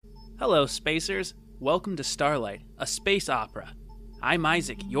Hello, Spacers. Welcome to Starlight, a space opera. I'm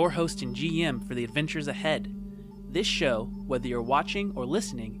Isaac, your host and GM for the adventures ahead. This show, whether you're watching or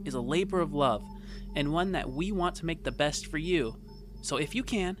listening, is a labor of love, and one that we want to make the best for you. So if you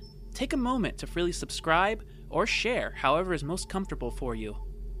can, take a moment to freely subscribe or share however is most comfortable for you.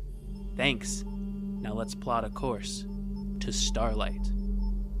 Thanks. Now let's plot a course to Starlight.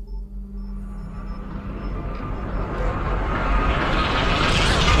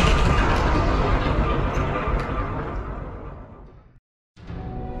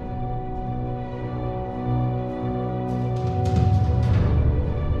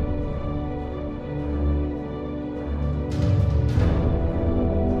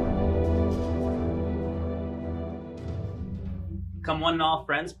 Come one and all,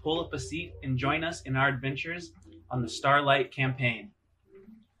 friends, pull up a seat and join us in our adventures on the Starlight campaign.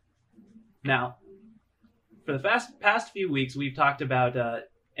 Now, for the past few weeks, we've talked about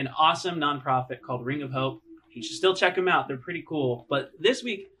an awesome nonprofit called Ring of Hope. You should still check them out. They're pretty cool. But this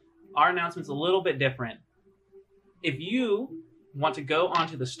week, our announcement's a little bit different. If you want to go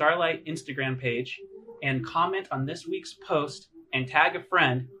onto the Starlight Instagram page and comment on this week's post and tag a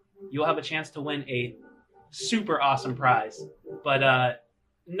friend, you'll have a chance to win a super awesome prize. But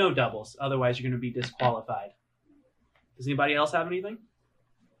no doubles, otherwise you're going to be disqualified. Does anybody else have anything?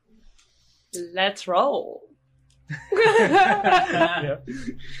 Let's roll. Yeah.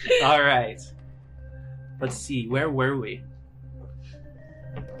 All right. Let's see, where were we?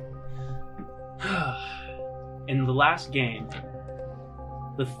 In the last game,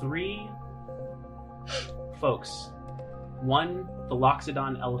 the three folks, one, the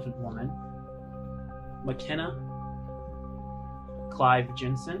Loxodon Elephant Woman, McKenna, Clive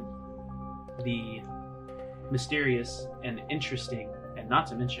Jensen, the mysterious and interesting, and not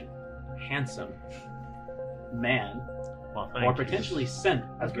to mention handsome man, or potentially synth,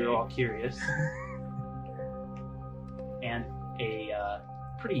 as we were all curious, and a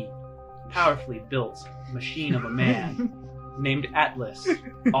pretty powerfully built machine of a man named Atlas,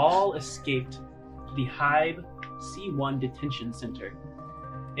 all escaped the Hive C1 detention center.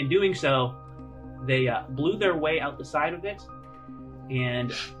 In doing so, they blew their way out the side of it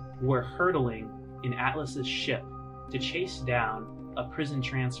and were hurtling in Atlas's ship to chase down a prison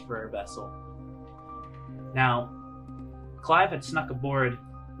transfer vessel. Now, Clive had snuck aboard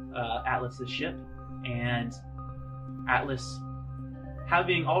Atlas's ship, and Atlas,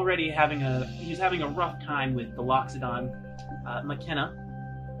 he was having a rough time with the Loxodon McKenna,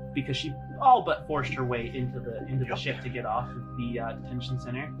 because she all but forced her way into the ship to get off of the detention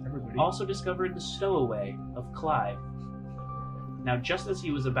center. Also discovered the stowaway of Clive. Now, just as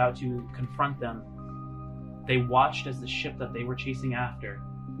he was about to confront them, they watched as the ship that they were chasing after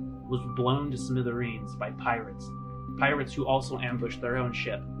was blown to smithereens by pirates. Pirates who also ambushed their own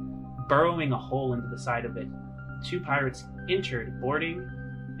ship, burrowing a hole into the side of it. Two pirates entered, boarding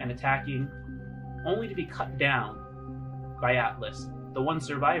and attacking, only to be cut down by Atlas. The one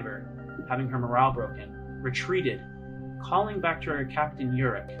survivor, having her morale broken, retreated, calling back to her Captain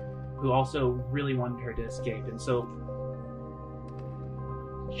Urich, who also really wanted her to escape. And so,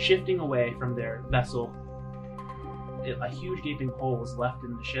 shifting away from their vessel, a huge gaping hole was left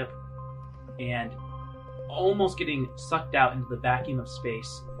in the ship, and almost getting sucked out into the vacuum of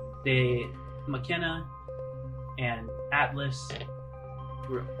space, McKenna and Atlas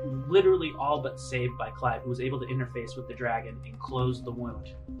were literally all but saved by Clive, who was able to interface with the dragon and close the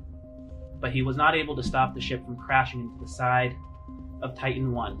wound. But he was not able to stop the ship from crashing into the side of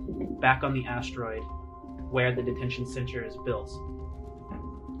Titan 1, back on the asteroid where the detention center is built.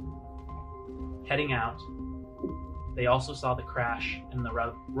 Heading out, they also saw the crash and the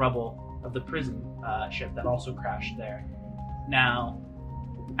rubble of the prison ship that also crashed there. Now,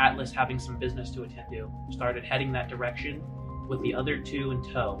 Atlas, having some business to attend to, started heading that direction with the other two in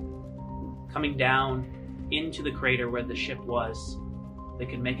tow. Coming down into the crater where the ship was, they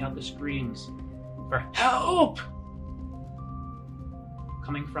could make out the screams for help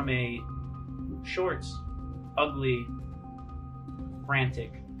coming from a short, ugly,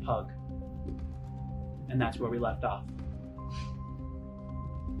 frantic pug. And that's where we left off.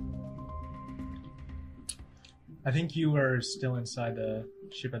 I think you were still inside the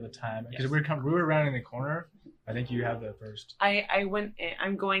ship at the time, because we were rounding the corner. I think you have the first. I went in.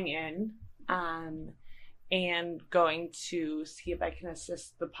 I'm going in, and going to see if I can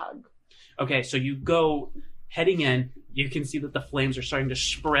assist the pug. Okay, so you go heading in. You can see that the flames are starting to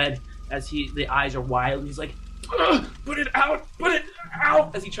spread as the eyes are wild. And he's like, put it out,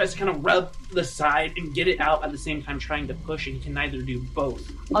 as he tries to kind of rub the side and get it out at the same time trying to push, and he can neither do both.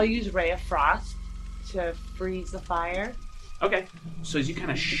 I'll use Ray of Frost to freeze the fire, Okay. So as you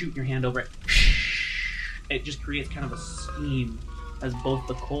kind of shoot your hand over it, it just creates kind of a steam as both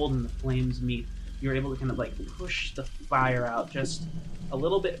the cold and the flames meet. You're able to kind of like push the fire out just a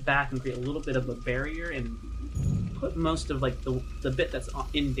little bit back and create a little bit of a barrier and put most of like the bit that's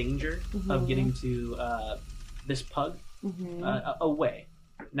in danger of getting to this pug away.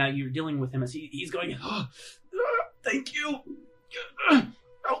 Now you're dealing with him as he's going, oh, thank you.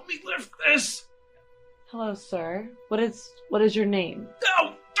 Help me lift this. Hello, sir. What is your name?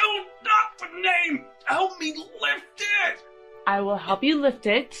 No, not the name. Help me lift it. I will help you lift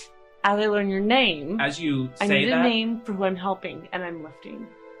it as I learn your name. As you say that, I need a name for who I'm helping and I'm lifting.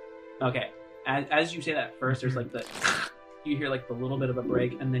 Okay. As you say that first, there's like you hear like the little bit of a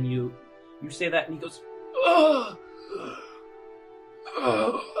break, and then you say that, and he goes, oh,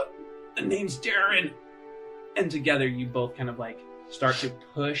 the name's Darren. And together you both kind of like start to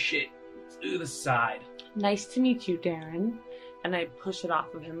push it to the side. Nice to meet you, Darren. And I push it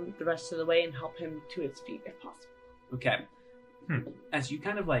off of him the rest of the way and help him to his feet if possible. Okay. As you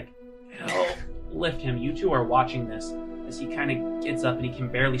kind of like help lift him, you two are watching this as he kind of gets up and he can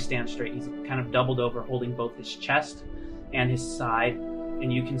barely stand straight. He's kind of doubled over, holding both his chest and his side.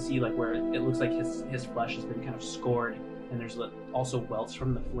 And you can see like where it looks like his flesh has been kind of scored. And there's also welts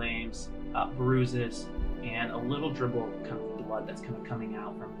from the flames, bruises, and a little dribble of kind of blood that's kind of coming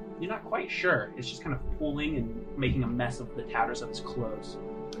out from. You're not quite sure. It's just kind of pooling and making a mess of the tatters of his clothes.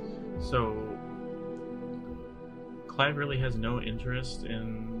 So, Clive really has no interest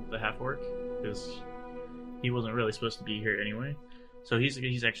in the half-orc because he wasn't really supposed to be here anyway. So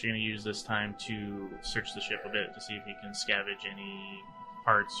he's actually going to use this time to search the ship a bit to see if he can scavenge any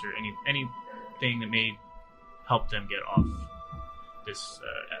parts or anything that may help them get off this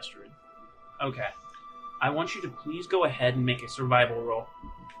asteroid. Okay. I want you to please go ahead and make a survival roll.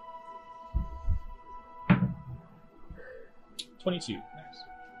 22. Nice.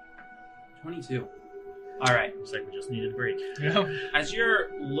 22. All right. Looks like we just needed a break. Yeah. As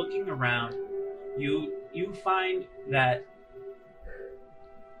you're looking around, you find that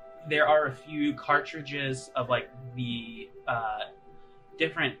there are a few cartridges of like the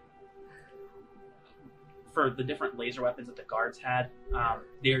different laser weapons that the guards had.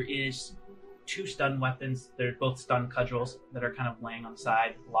 There is 2 stun weapons. They're both stun cudgels that are kind of laying on the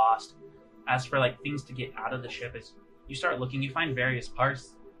side, lost. As for like things to get out of the ship, as you start looking, you find various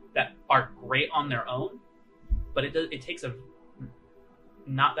parts that are great on their own, but it takes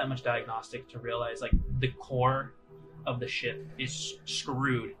not that much diagnostic to realize like the core of the ship is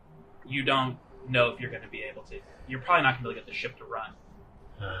screwed. You don't know if you're going to be able to. You're probably not going to be able to get the ship to run.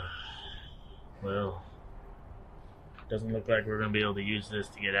 Well, doesn't look like we're going to be able to use this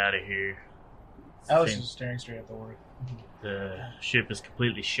to get out of here. Alice is staring straight at the orc. The ship is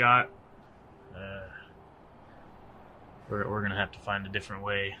completely shot. We're going to have to find a different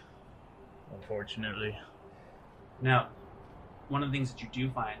way, unfortunately. Now, one of the things that you do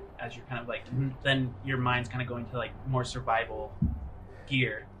find as you're kind of like, then your mind's kind of going to like more survival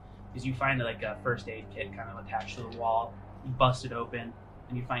gear, is you find like a first aid kit kind of attached to the wall. You bust it open,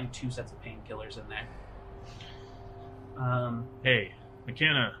 and you find 2 sets of painkillers in there. Hey,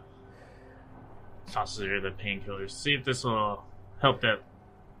 McKenna tosses her the painkillers. See if this will help that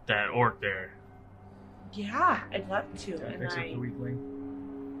orc there. Yeah, I'd love to. Yeah, And fix up the weakling.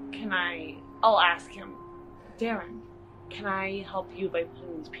 I'll ask him, Darren, can I help you by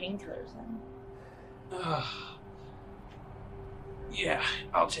putting these painkillers in? Yeah,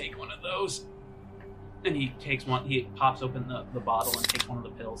 I'll take one of those. And he takes one. He pops open the bottle and takes one of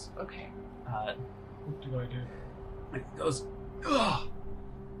the pills. Okay. What do I do? He goes, ugh.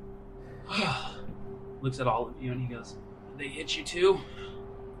 Looks at all of you and he goes, they hit you too?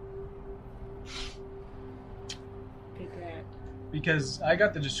 They did. Because I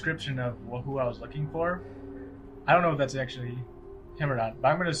got the description of who I was looking for. I don't know if that's actually him or not, but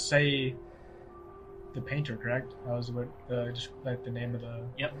I'm going to say the painter, correct? That was what just like the name of the...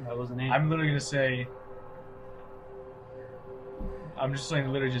 Yep, that was the name. I'm literally going to say... I'm just going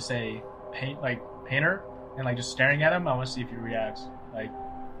to literally just say painter, and like just staring at him. I want to see if he reacts. Like...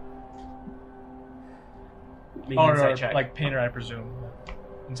 Make an insight or check. like painter, I presume.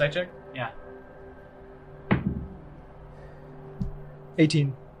 Insight check? Yeah.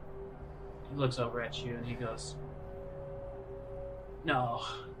 18. He looks over at you and he goes, No,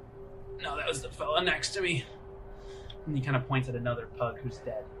 that was the fella next to me. And he kind of points at another pug who's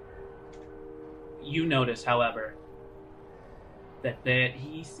dead. You notice, however, that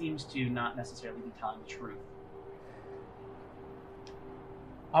he seems to not necessarily be telling the truth.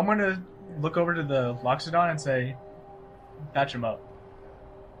 I'm going to look over to the Loxodon and say, patch him up.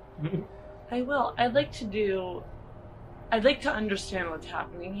 I will. I'd like to do I'd like to understand what's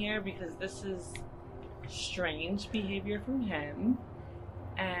happening here because this is strange behavior from him,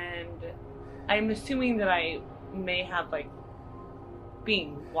 and I'm assuming that I may have, like,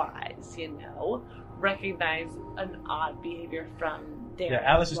 being wise, recognize an odd behavior from Darren. Yeah,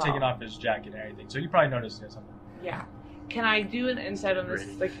 Atlas as is well. taking off his jacket and everything, so you probably noticed there's something. Yeah. Can I do an insight on this,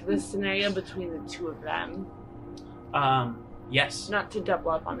 like, this scenario between the two of them? Yes. Not to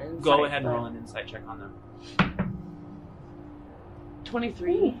double up on insight. Go ahead and but- roll an insight check on them.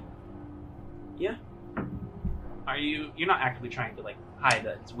 23. Yeah. You're not actively trying to, like, hide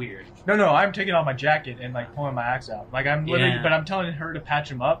that it's weird. No, I'm taking off my jacket and like pulling my axe out. Like I'm literally, Yeah. but I'm telling her to patch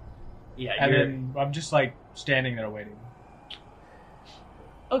him up, Yeah, and you're... then I'm just like standing there waiting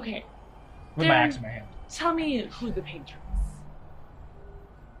Okay. with my Darren, axe in my hand. Tell me who the painter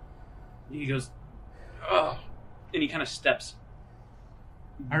is. He goes, ugh. And he kind of steps.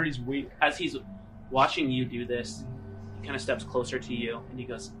 I heard he's weak. As he's watching you do this, he kind of steps closer to you, and he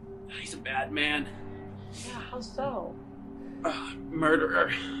goes, he's a bad man. Yeah, how so?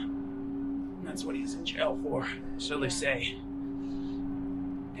 Murderer. That's what he's in jail for, so they say.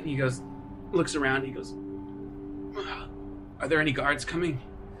 And he goes, looks around, he goes, are there any guards coming?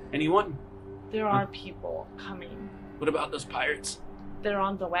 Anyone? There are people coming. What about those pirates? They're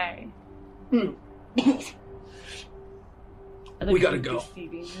on the way. We gotta go.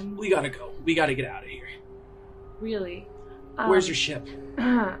 Deceiving him. We gotta go. We gotta get out of here. Really? Where's your ship?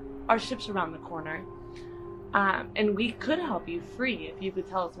 Our ship's around the corner. And we could help you free if you could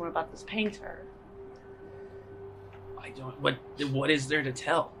tell us more about this painter. I don't... What is there to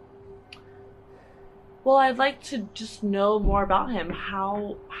tell? Well, I'd like to just know more about him.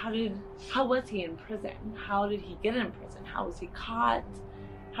 How was he in prison? How did he get in prison? How was he caught?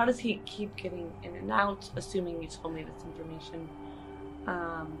 How does he keep getting in and out, assuming you told me this information?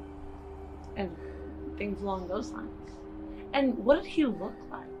 And things along those lines. And what did he look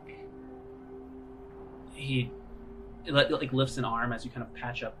like? He like lifts an arm as you kind of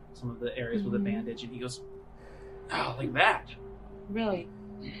patch up some of the areas with a bandage, and he goes, oh, like that. Really?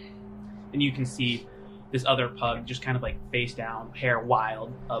 And you can see this other pug just kind of like face down, hair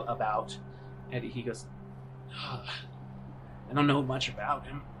wild about, and he goes, I don't know much about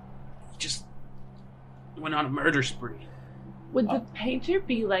him. He just went on a murder spree. Would the painter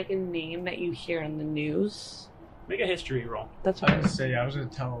be like a name that you hear in the news? Make a history roll. That's I what was gonna say I was gonna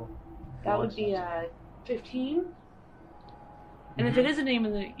tell. that would be 15. And if it is a name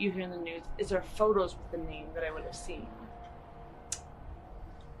you hear in the news, is there photos with the name that I would have seen?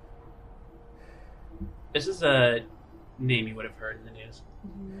 This is a name you would have heard in the news.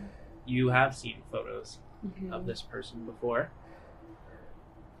 Mm-hmm. You have seen photos Mm-hmm. of this person before.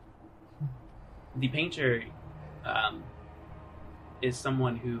 The painter is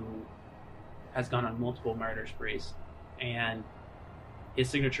someone who has gone on multiple murder sprees, and his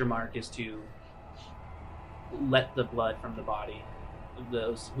signature mark is to let the blood from the body of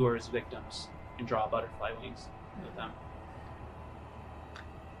those who are his victims and draw butterfly wings with them.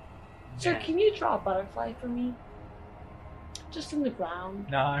 Sir, And- can you draw a butterfly for me? Just in the ground.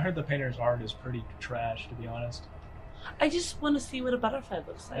 Nah, I heard the painter's art is pretty trash, to be honest. I just want to see what a butterfly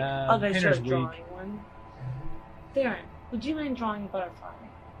looks like. the I painter's start weak. drawing one. Darren, would you mind drawing a butterfly?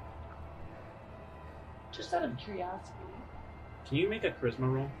 Just out of curiosity. Can you make a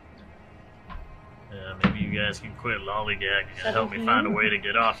charisma roll? Maybe you guys can quit lollygagging and help me find a way to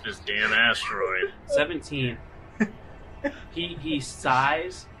get off this damn asteroid. 17. He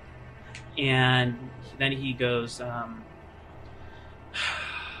sighs, and then he goes,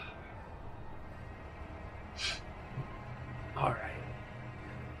 all right.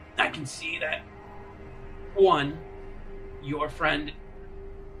 I can see that. One, your friend,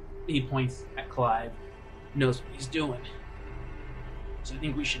 he points at Clive, knows what he's doing. So I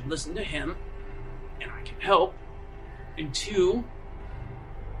think we should listen to him, and I can help. And two,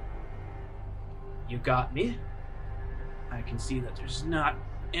 you got me. I can see that there's not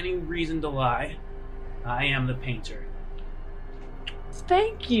any reason to lie. I am the painter.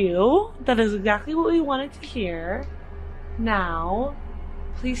 Thank you. That is exactly what we wanted to hear. Now,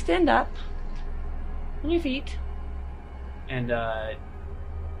 please stand up on your feet. And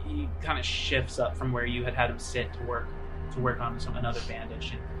he kind of shifts up from where you had him sit to work on another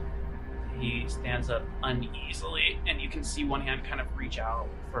bandage. And he stands up uneasily, and you can see one hand kind of reach out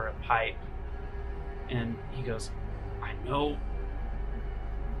for a pipe. And he goes, I know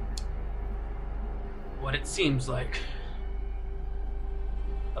what it seems like.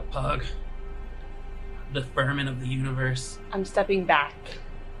 A pug. The vermin of the universe. I'm stepping back.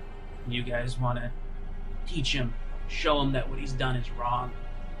 You guys want to teach him, show him that what he's done is wrong.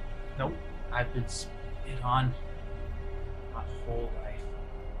 Nope. I've been spit on. my whole life.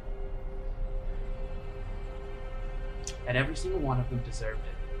 And every single one of them deserved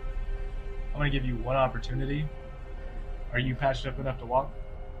it. I'm gonna give you one opportunity. Are you patched up enough to walk?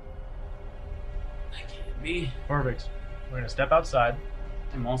 I can't be. Perfect. We're gonna step outside.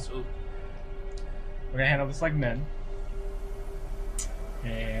 I'm also. We're gonna handle this like men.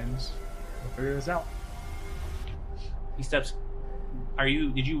 And we'll figure this out. He steps.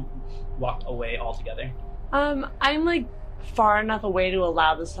 Did you walk away altogether? I'm like far enough away to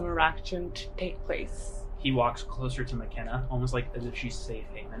allow this interaction to take place. He walks closer to McKenna, almost like as if she's safe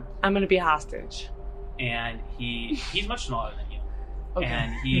haven. I'm gonna be a hostage. And he's much smaller than you. Okay.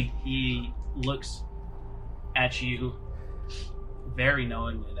 And he looks at you very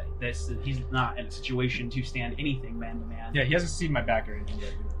knowingly that he's not in a situation to stand anything man to man. Yeah, he hasn't seen my back or anything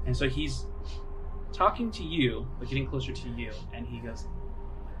yet. And so he's talking to you, but getting closer to you, and he goes,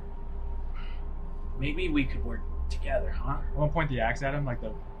 maybe we could work together, huh? I'm gonna point the axe at him, like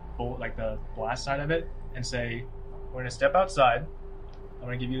the blast side of it, and say, we're gonna step outside. I'm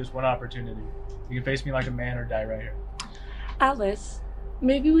gonna give you this one opportunity. You can face me like a man or die right here. Atlas,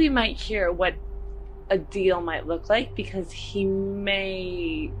 maybe we might hear what a deal might look like, because he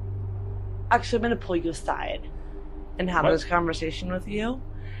may... Actually, I'm going to pull you aside and have What? this conversation with you.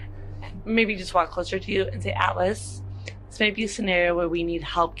 Maybe just walk closer to you and say, Atlas, this may be a scenario where we need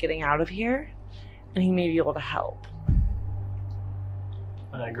help getting out of here, and he may be able to help.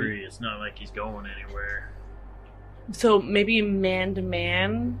 I agree. It's not like he's going anywhere. So maybe man to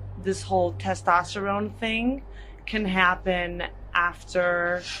man, this whole testosterone thing can happen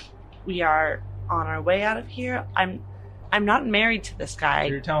after we are on our way out of here. I'm not married to this guy.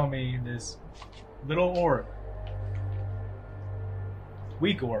 So you're telling me this little orc,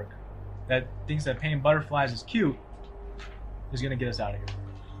 weak orc, that thinks that painting butterflies is cute, is gonna get us out of here.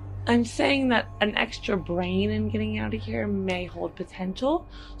 I'm saying that an extra brain in getting out of here may hold potential.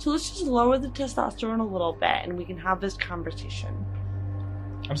 So let's just lower the testosterone a little bit and we can have this conversation.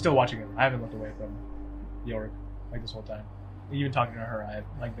 I'm still watching him. I haven't looked away from the orc like this whole time. Even talking to her, I've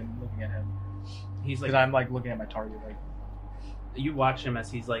like been looking at him He's because like, I'm like looking at my target. Like, you watch him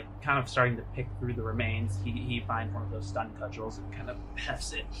as he's like kind of starting to pick through the remains. He finds one of those stun cudgels and kind of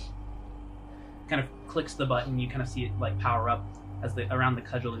hefts it. Kind of clicks the button. You kind of see it like power up as around the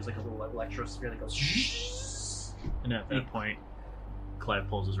cudgel. There's like a little electrosphere that goes. Shh. And at that point, Clive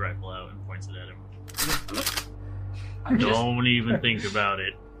pulls his rifle out and points it at him. Don't even think about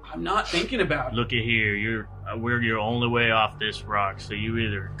it. I'm not thinking about it. Look at here. We're your only way off this rock. So you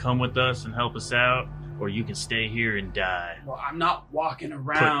either come with us and help us out, or you can stay here and die. Well, I'm not walking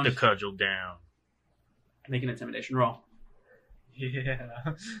around. Put the cudgel down. Make an intimidation roll. yeah.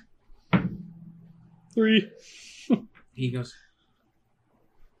 3. He goes,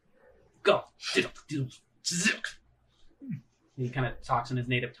 go. He kind of talks in his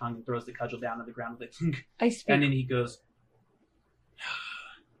native tongue and throws the cudgel down to the ground with it. I speak. And then he goes,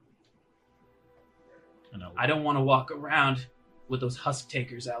 I don't want to walk around with those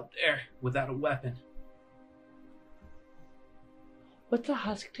Husktakers out there without a weapon. What's a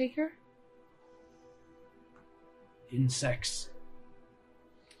husk taker? Insects.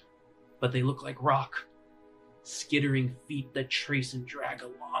 But they look like rock. Skittering feet that trace and drag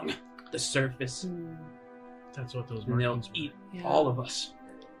along the surface. That's what those And they'll markings were. eat Yeah. all of us.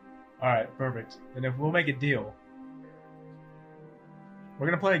 All right, perfect. And if we'll make a deal, we're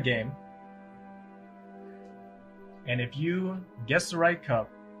gonna play a game, and if you guess the right cup,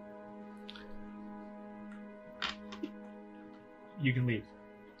 you can leave.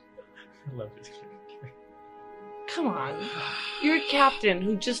 I love this. Come on. Your captain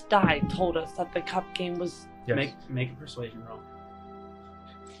who just died told us that the cup game was... Yes. Make a persuasion roll.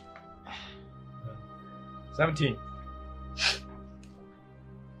 17.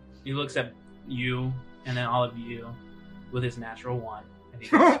 He looks at you and then all of you with his natural one. And he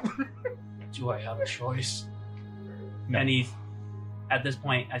goes, do I have a choice? No. And he's, at this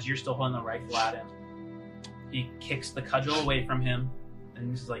point, as you're still holding the rifle at him, he kicks the cudgel away from him and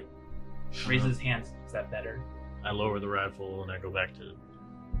he's like, raises his hands. Is that better? I lower the rifle and I go back to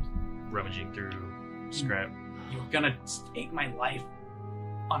rummaging through scrap. You're gonna stake my life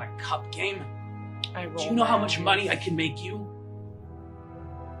on a cup game? I roll Do you know how my much eyes. money I can make you?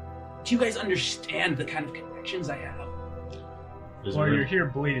 Do you guys understand the kind of connections I have? Is, Well, it you're really, here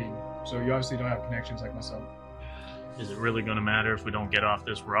bleeding, so you obviously don't have connections like myself. is it really going to matter if we don't get off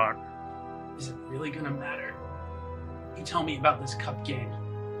this rock? Is it really gonna matter? You tell me about this cup game.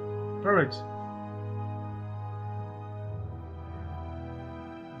 Perfect.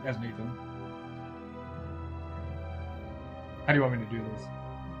 That's Nathan. How do you want me to do this?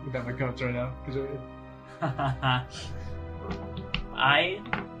 Without my cups right now? Because Do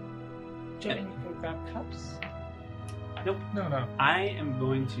you want me to grab cups? Nope. No. I am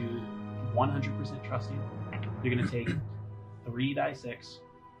going to 100% trust you. You're going to take 3 die 6.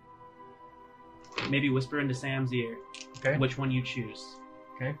 Maybe whisper into Sam's ear Okay. which one you choose.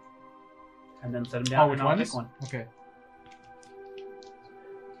 Okay. And then set them down which and I'll ones? pick one. Okay.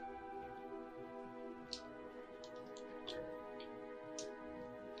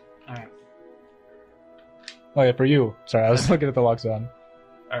 Alright. Oh yeah, for you. Sorry, I was looking at the lock zone.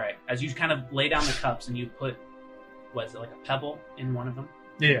 Alright. As you kind of lay down the cups and you put, what is it, like a pebble in one of them?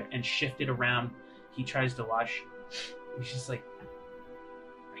 Yeah. And shift it around, he tries to wash. He's just like,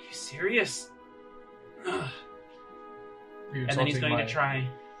 are you serious? Ugh. You're And then he's insulting going to try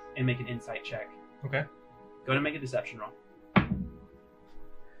and make an insight check. Okay. Go to make a deception roll.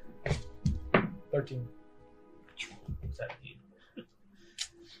 13. 17.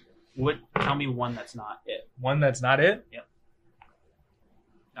 Tell me one that's not it. One that's not it?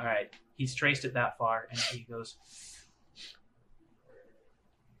 All right. He's traced it that far, and he goes,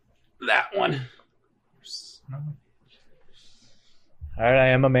 that one. No. Alright, I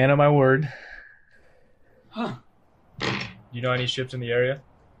am a man of my word. Huh. You know any ships in the area?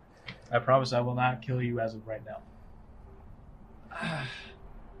 I promise I will not kill you as of right now.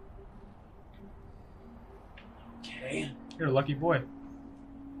 Okay. You're a lucky boy.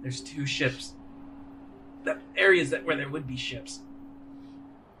 There's 2 ships. Areas where there would be ships.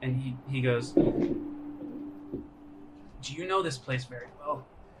 And he goes, do you know this place very well?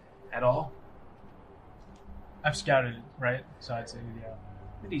 At all? I've scouted it, right? So I'd say, yeah.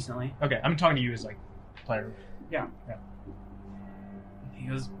 Decently. Okay, I'm talking to you as like player. Yeah. Yeah. He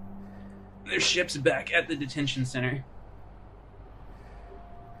goes, there's ships back at the detention center.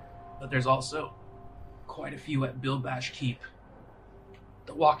 But there's also quite a few at Bilbash Keep.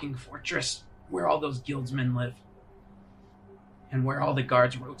 The walking fortress, where all those guildsmen live. And where all the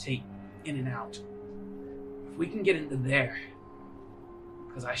guards rotate in and out. If we can get into there,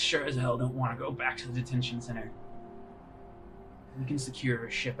 because I sure as hell don't want to go back to the detention center, we can secure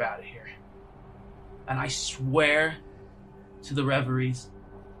a ship out of here. And I swear to the reveries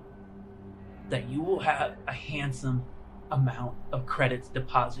that you will have a handsome amount of credits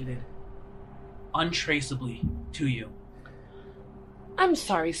deposited untraceably to you. I'm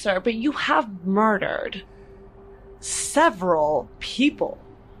sorry, sir, but you have murdered several people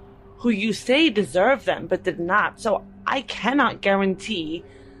who you say deserve them but did not. So I cannot guarantee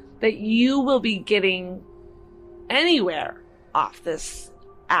that you will be getting anywhere off this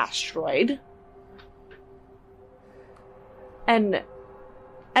asteroid. And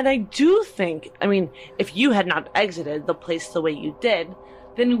I do think, I mean, if you had not exited the place the way you did,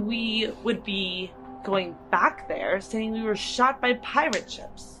 then we would be going back there saying we were shot by pirate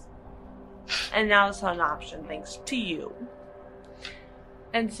ships. And now it's not an option thanks to you.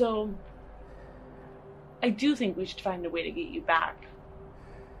 And so I do think we should find a way to get you back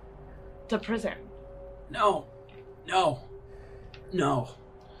to prison. No.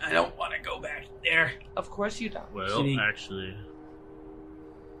 I don't want to go back there. Of course you don't. Well, actually,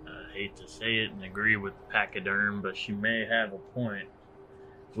 I hate to say it and agree with Pachyderm, but she may have a point.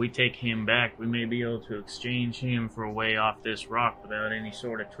 If we take him back, we may be able to exchange him for a way off this rock without any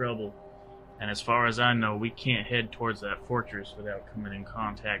sort of trouble. And as far as I know, we can't head towards that fortress without coming in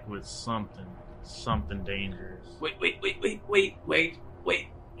contact with something dangerous. Wait.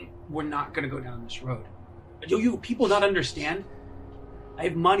 We're not gonna go down this road. Do you people not understand? I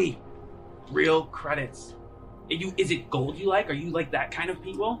have money. Real credits. Is it gold you like? Are you like that kind of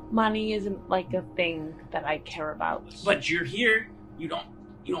people? Money isn't like a thing that I care about. But you're here. You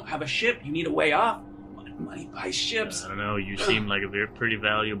don't have a ship. You need a way off. Money buys ships. I don't know. You seem like a pretty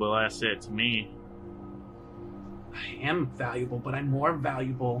valuable asset to me. I am valuable, but I'm more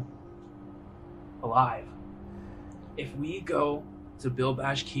valuable alive. If we go to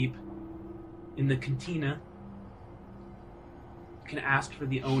Bilbash Keep in the cantina, you can ask for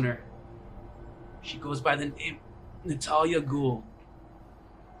the owner. She goes by the name Natalia Ghoul.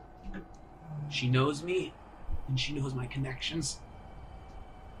 She knows me, and she knows my connections.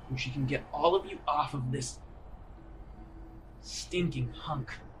 And she can get all of you off of this stinking hunk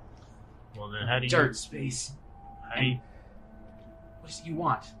Well, then how do you... dirt space. How do you, What do you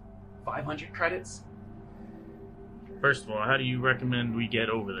want? 500 credits? first of all, how do you recommend we get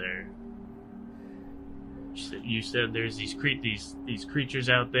over there? You said there's these creatures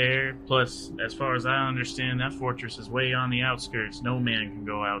out there. Plus, as far as I understand, that fortress is way on the outskirts. No man can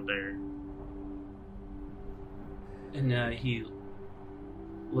go out there. And he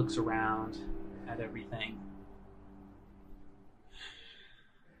looks around at everything.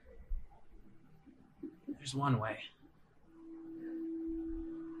 There's one way.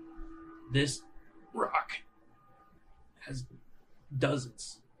 This rock has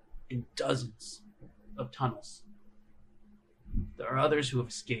dozens and dozens of tunnels. There are others who have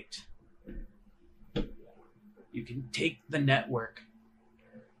escaped. You can take the network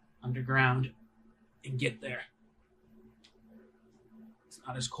underground and get there. It's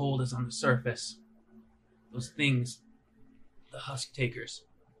not as cold as on the surface. Those things, the Husktakers,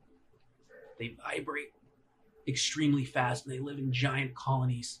 they vibrate extremely fast and they live in giant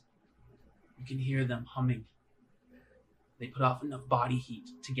colonies. You can hear them humming. They put off enough body heat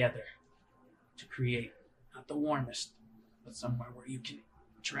together to create not the warmest, but somewhere where you can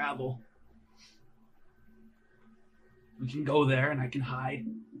travel. We can go there and I can hide.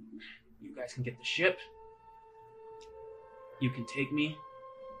 You guys can get the ship. You can take me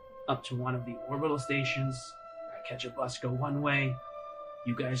up to one of the orbital stations. I catch a bus, go one way.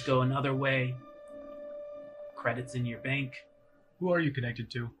 You guys go another way. Credits in your bank. Who are you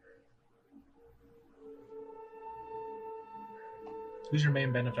connected to? Who's your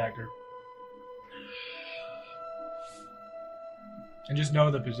main benefactor? And just know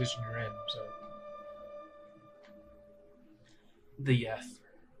the position you're in, so. The Yeth.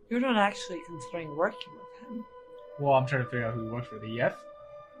 You're not actually considering working with him. Well, I'm trying to figure out who he works for. The Yeth?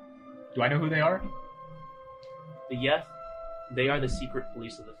 Do I know who they are? The Yeth, they are the secret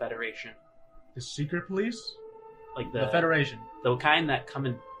police of the Federation. The secret police? Like The Federation. The kind that come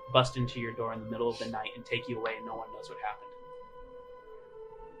and bust into your door in the middle of the night and take you away and no one knows what happened.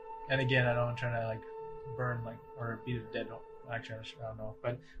 And again, I know I'm trying to like burn like or beat a dead. Actually, I don't know.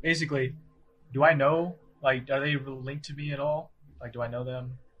 But basically, do I know? Like, are they linked to me at all? Like, do I know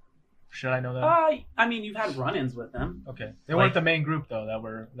them? Should I know them? I mean, you've had run-ins with them. Okay, they weren't the main group though.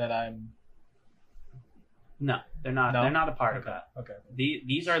 That I'm. No, they're not. No? They're not a part of that. Okay.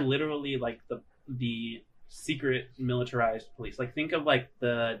 These are literally like the secret militarized police. Like, think of like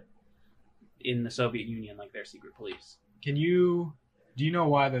in the Soviet Union, like their secret police. Do you know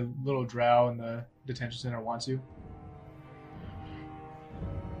why the little drow in the detention center wants you?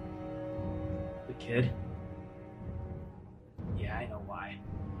 The kid? Yeah, I know why.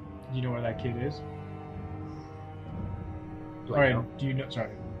 Do you know where that kid is? Do All I right. know? Do you know?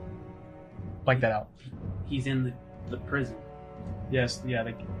 Sorry. Blank that out. He's in the prison. Yes. Yeah.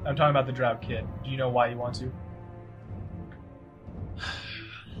 I'm talking about the drow kid. Do you know why he wants you?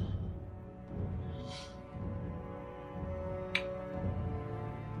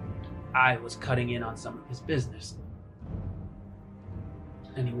 I was cutting in on some of his business.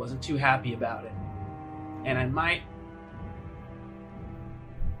 And he wasn't too happy about it. And I might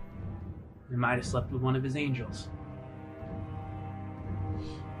have slept with one of his angels.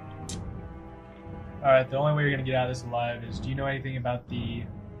 Alright, the only way you're gonna get out of this alive is, do you know anything about the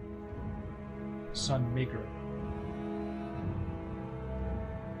Sun Maker?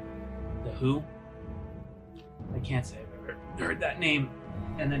 The who? I can't say I've ever heard that name.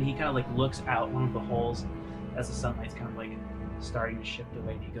 And then he kind of like looks out one of the holes as the sunlight's kind of like starting to shift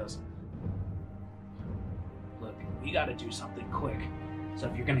away, and he goes, "Look, we gotta do something quick. So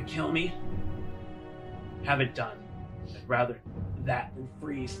if you're gonna kill me, have it done. I'd rather that than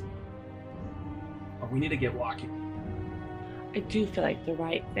freeze. Or we need to get walking." I do feel like the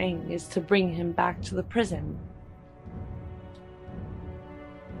right thing is to bring him back to the prison.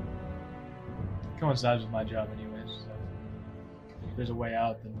 Coincides with my job anyways, so if there's a way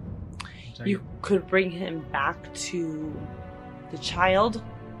out, then I'll tell You could bring him back to the child.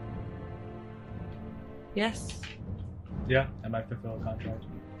 Yes. Yeah, that might fulfill a contract.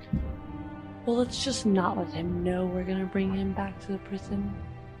 Well, let's just not let him know we're gonna bring him back to the prison.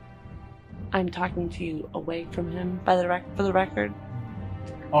 I'm talking to you away from him, for the record.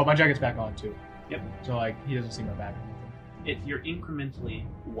 Oh, my jacket's back on too. Yep. So like he doesn't see my back. You're incrementally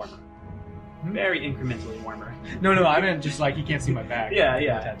warmer. Hmm? Very incrementally warmer. No, I meant just like he can't see my back. Yeah. The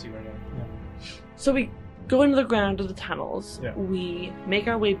tattoo right there. So we go into the ground of the tunnels. Yeah. We make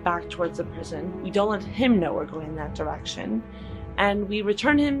our way back towards the prison. We don't let him know we're going in that direction. And we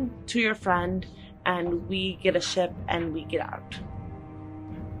return him to your friend, and we get a ship, and we get out.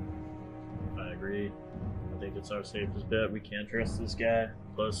 I agree. I think it's our safest bet. We can't trust this guy.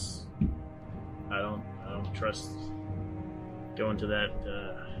 Plus, I don't trust going to that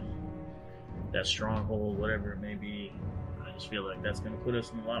stronghold, whatever it may be. I just feel like that's going to put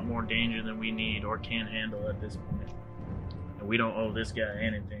us in a lot more danger than we need or can handle at this point. And we don't owe this guy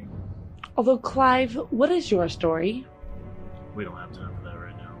anything. Although, Clive, what is your story? We don't have time for that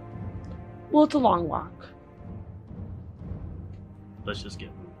right now. Well, it's a long walk. Let's just get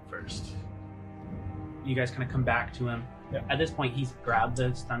moving first. You guys kind of come back to him. Yeah. At this point, he's grabbed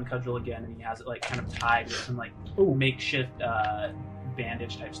the stun cudgel again, and he has it like kind of tied with some like makeshift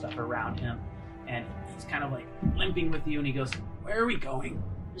bandage type stuff around him, and he's kind of like limping with you. And he goes, "Where are we going?"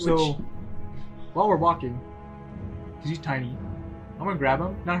 So, while we're walking, because he's tiny, I'm gonna grab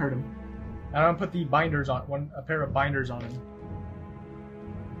him, not hurt him. And I'm gonna put the binders on a pair of binders on him.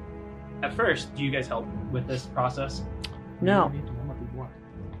 At first, do you guys help with this process? No.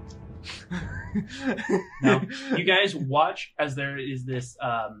 No. You guys watch as there is this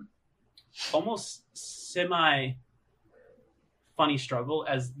almost semi funny struggle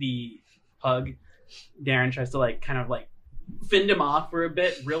as the pug Darren tries to like kind of like fend him off for a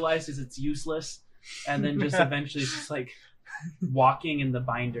bit, realizes it's useless, and then just eventually is just like walking in the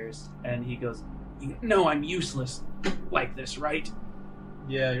binders, and he goes, "No, I'm useless like this, right?"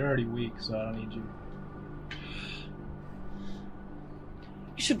 Yeah, you're already weak, so I don't need you.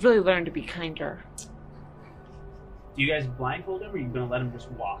 You should really learn to be kinder. Do you guys blindfold him, or are you going to let him just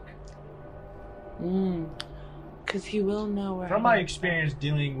walk? Because he will know where. From my experience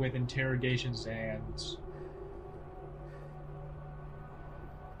dealing with interrogations and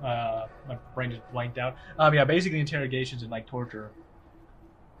my brain just blanked out. Yeah, basically interrogations and like torture.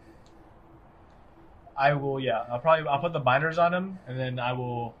 I'll put the binders on him, and then I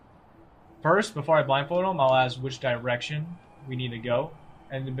will first, before I blindfold him, I'll ask which direction we need to go,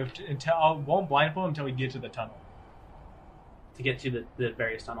 and I won't blindfold him until we get to the tunnel. To get to the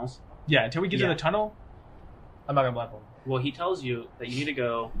various tunnels? Yeah, until we get to the tunnel, I'm not gonna blindfold him. Well, he tells you that you need to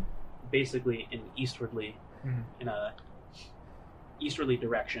go basically in a easterly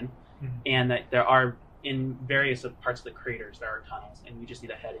direction, and that there are in various parts of the craters there are tunnels, and you just need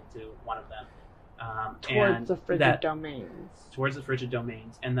to head into one of them. Towards the frigid domains. Towards the frigid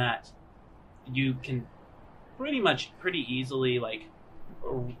domains, and that you can pretty easily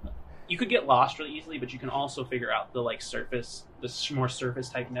you could get lost really easily, but you can also figure out the more surface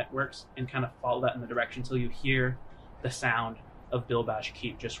type networks and kind of follow that in the direction until you hear the sound of Bilbash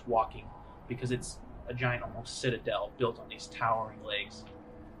Keep just walking, because it's a giant almost citadel built on these towering legs.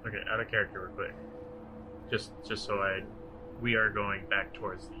 Okay, out of character real quick. Just so we are going back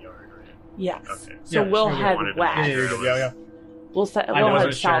towards the yard, right? Yes. Okay. So we'll head west. Yeah. We'll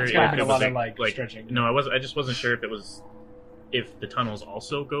head southwest. A lot of like stretching. No, I just wasn't sure if the tunnels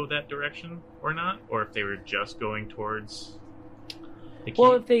also go that direction or not, or if they were just going towards the keep.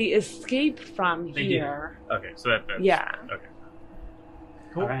 Well, if they escape from here. Okay, so that's yeah. Okay.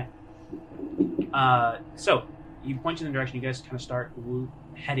 Cool. All right. So you point in the direction. You guys kind of start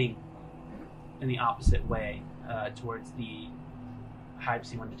heading in the opposite way towards the Hive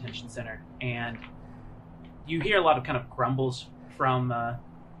C1 Detention Center, and you hear a lot of kind of grumbles from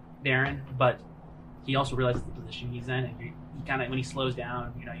Darren, but he also realizes the position he's in, and he kind of, when he slows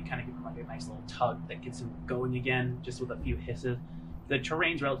down, you kind of give him like a nice little tug that gets him going again, just with a few hisses. The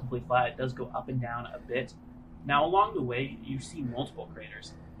terrain's relatively flat. It does go up and down a bit. Now, along the way, you see multiple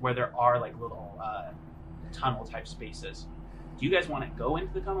craters where there are like little tunnel type spaces. Do you guys want to go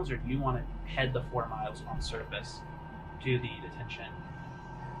into the tunnels, or do you want to head the 4 miles on surface to the detention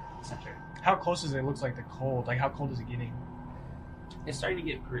center? How close is it? It looks like the cold. Like, how cold is it getting? It's starting to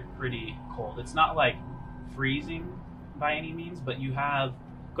get pretty cold. It's not like freezing by any means, but you have... Go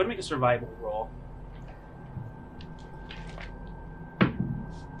ahead and make a survival roll.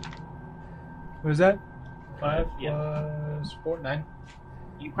 What is that? 5 Yeah. plus 4, 9.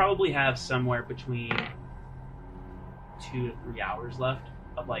 You probably have somewhere between 2 to 3 hours left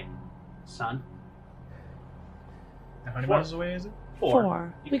of like sun. How many miles away is it?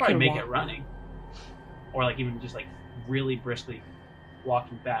 4. You can probably make it running, or like even just like really briskly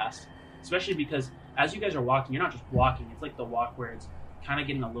walking fast. Especially because as you guys are walking, you're not just walking. It's like the walk where it's kind of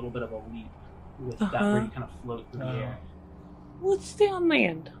getting a little bit of a leap with that, where you kind of float through the air. Let's stay on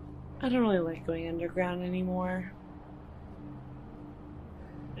land. I don't really like going underground anymore.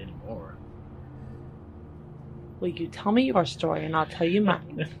 Well, you tell me your story and I'll tell you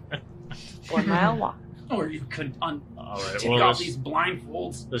mine. 4 mile walk. Or you could take well, off these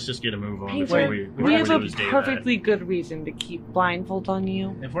blindfolds. Let's just get a move on Painter, before we have a lose Dave. perfectly good reason to keep blindfold on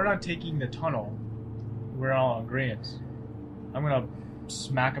you. If we're not taking the tunnel, we're all in agreement. I'm gonna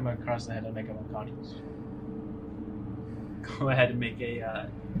smack him across the head and make him unconscious. Go ahead and make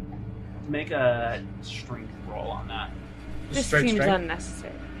a strength roll on that. This Straight seems strength?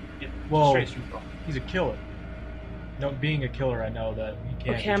 unnecessary. Yep. Well, Straight strength roll. he's a killer. No, being a killer, I know that he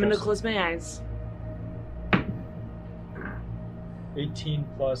can't. Okay, I'm gonna close my eyes. 18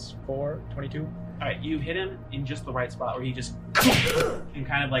 plus 4, 22. All right, you hit him in just the right spot where he just and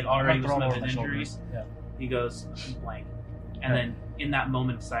kind of like already with some of his injuries. Yeah. He goes blank, and then in that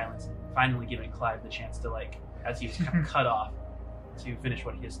moment of silence, finally giving Clive the chance to like, as he was kind of cut off, to finish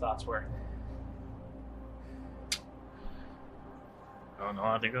what his thoughts were. Oh no,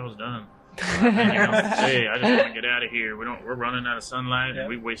 I think I was done. Anything else to say? I just want to get out of here. We're running out of sunlight, and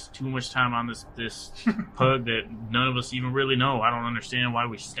we waste too much time on this pug that none of us even really know. I don't understand why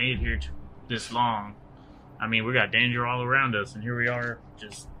we stayed here this long. I mean, we got danger all around us, and here we are,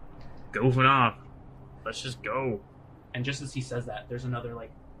 just goofing off. Let's just go. And just as he says that, there's another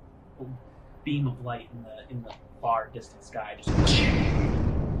like beam of light in the far distant sky. Just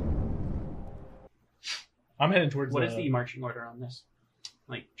I'm heading towards. What is the marching order on this?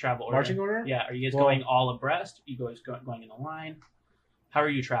 Like travel order? Marching order? Yeah. Are you guys going all abreast? Are you guys going in a line? How are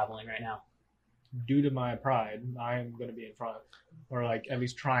you traveling right now? Due to my pride, I am going to be in front, or like at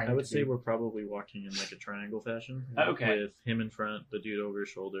least trying. I would say we're probably walking in like a triangle fashion. Okay. With him in front, the dude over his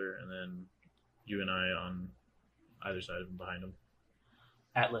shoulder, and then you and I on either side of him behind him.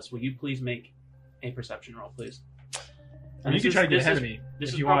 Atlas, will you please make a perception roll, please? And you can try to get ahead of me. This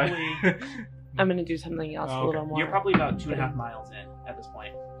if is you probably. I'm gonna do something else a little more. You're probably about 2.5 miles in at this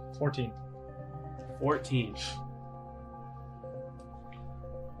point. 14. 14.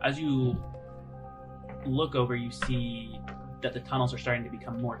 As you look over, you see that the tunnels are starting to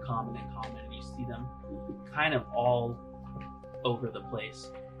become more common and common, and you see them kind of all over the place.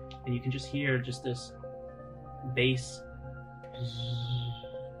 And you can just hear just this bass.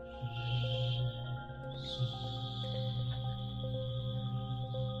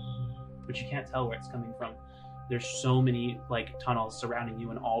 But you can't tell where it's coming from. There's so many like tunnels surrounding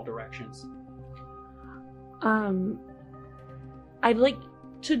you in all directions. I'd like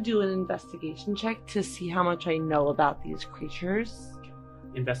to do an investigation check to see how much I know about these creatures.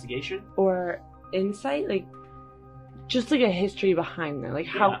 Investigation? Or insight, like just like a history behind them. Like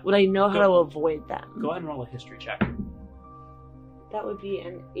how Yeah. would I know how to avoid them? Go ahead and roll a history check. That would be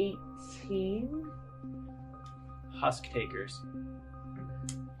an 18. Husktakers.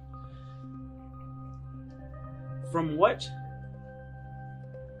 From what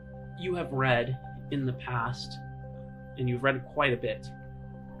you have read in the past, and you've read quite a bit,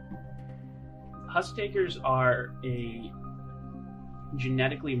 Husktakers are a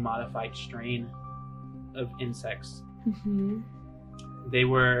genetically modified strain of insects. Mm-hmm. They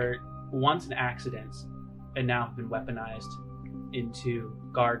were once an accident and now have been weaponized into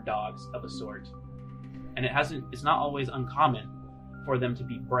guard dogs of a sort. And it's not always uncommon for them to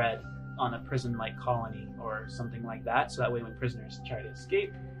be bred on a prison-like colony or something like that, so that way when prisoners try to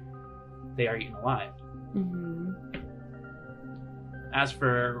escape, they are eaten alive. Mm-hmm. As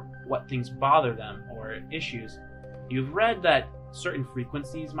for what things bother them or issues, you've read that certain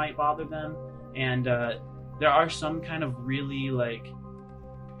frequencies might bother them, and there are some kind of really like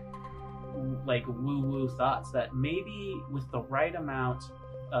woo-woo thoughts that maybe with the right amount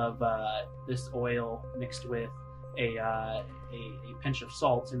of this oil mixed with a pinch of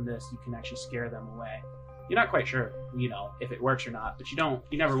salt in this, you can actually scare them away. You're not quite sure, if it works or not, but you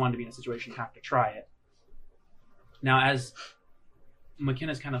never want to be in a situation you have to try it. Now, as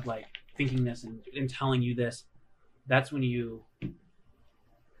McKenna's kind of like thinking this and telling you this, that's when you,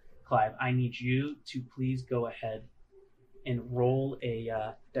 Clive, I need you to please go ahead and roll a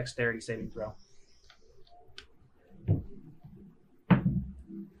dexterity saving throw.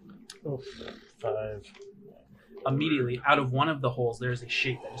 Oh, 5. Immediately, out of one of the holes, there's a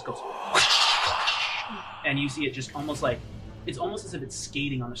shape that just goes, and you see it just it's almost as if it's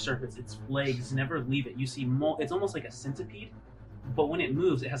skating on the surface. Its legs never leave it. You see, it's almost like a centipede, but when it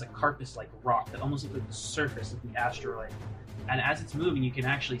moves, it has a carcass-like rock that almost looks like the surface of the asteroid. And as it's moving, you can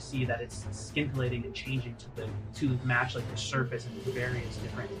actually see that it's scintillating and changing to match like the surface in various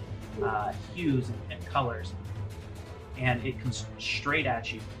different hues and colors. And it comes straight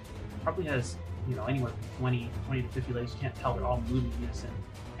at you. Probably has anywhere from 20 to 50 legs. You can't tell, they're all moving in unison.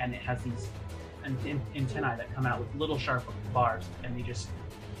 And it has these antennae that come out with little sharp barbs, and they just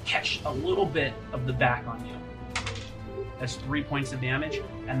catch a little bit of the back on you. That's 3 points of damage,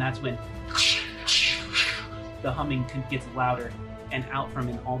 and that's when the humming gets louder, and out from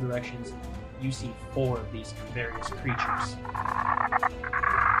in all directions, you see 4 of these various creatures.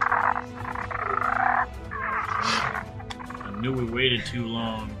 I knew we waited too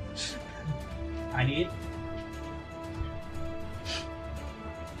long. I need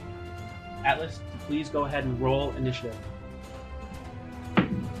Atlas to please go ahead and roll initiative.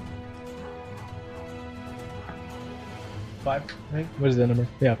 5, right? What is that number?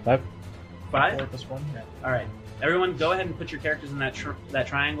 Yeah, 5. 5? 4 plus 1. Yeah. All right. Everyone, go ahead and put your characters in that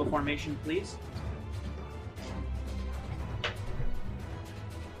triangle formation, please.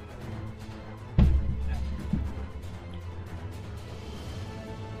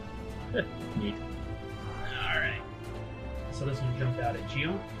 Neat. All right. So this one jumped out at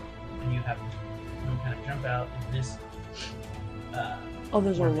you, and you have them kind of jump out in this Oh,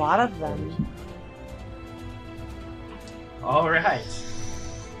 there's a lot of them. All right.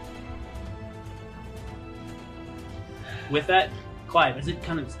 With that, Clive, as it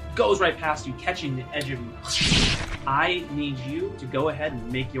kind of goes right past you, catching the edge of you, I need you to go ahead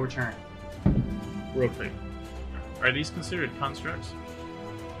and make your turn. Real quick. Are these considered constructs?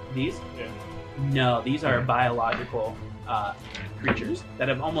 These? Yeah. No, these are biological creatures that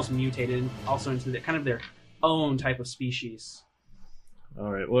have almost mutated also into kind of their own type of species.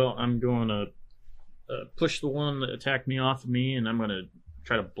 All right. Well, I'm going to push the one that attacked me off of me, and I'm going to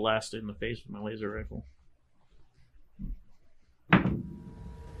try to blast it in the face with my laser rifle.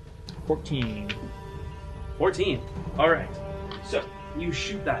 14. 14. All right. So you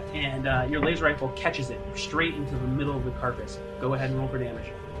shoot that, and your laser rifle catches it straight into the middle of the carcass. Go ahead and roll for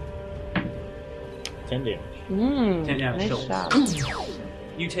damage. 10 damage. 10 damage. Nice So shot.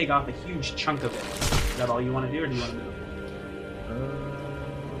 you take off a huge chunk of it. Is that all you want to do, or do you want to move?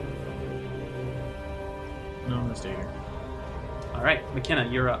 No, I'm going to stay here. All right, McKenna,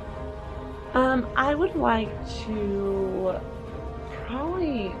 you're up. I would like to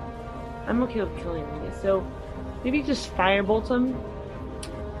probably. I'm okay with killing these, so maybe just firebolt them.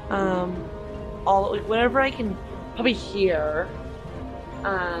 All like whatever I can probably hear.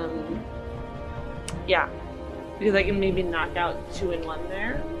 Yeah, because I can maybe knock out 2 in 1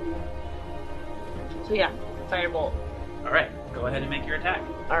 there. So yeah, firebolt. All right, go ahead and make your attack.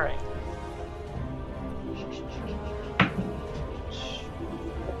 All right.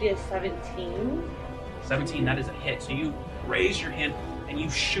 That'd be a 17. 17, that is a hit. So you raise your hand and you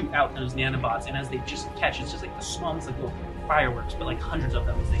shoot out those nanobots, and as they just catch, it's just like the smallest like little fireworks, but like hundreds of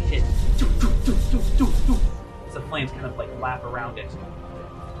them as they hit. As the flames kind of like lap around it.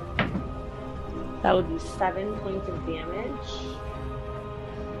 That would be 7 points of damage.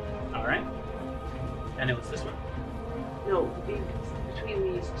 All right. And it was this one. No, between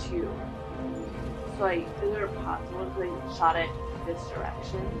these two. So there are pots. Once I shot it this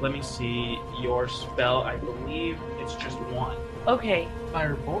direction. Let me see your spell. I believe it's just one. Okay,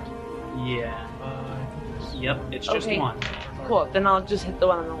 Firebolt? Yeah. I think it's... Yep, it's just Okay. one. cool. Then I'll just hit the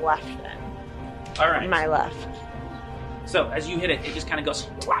one on the left then. All right. My left. So as you hit it, it just kind of goes,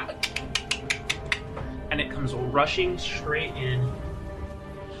 and it comes rushing straight in.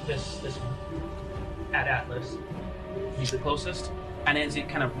 This one at Atlas. He's the closest, and as it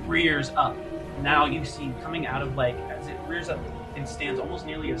kind of rears up, now you see coming out of as it rears up and stands almost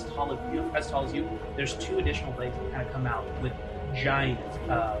nearly as tall as you. There's 2 additional legs that kind of come out with giant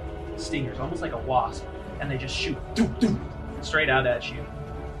stingers, almost like a wasp, and they just shoot straight out at you.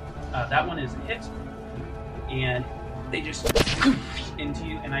 That one is a hit, and they just into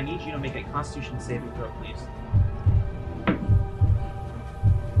you, and I need you to make a Constitution saving throw, please.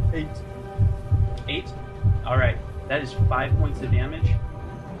 8. 8? Alright, that is 5 points of damage,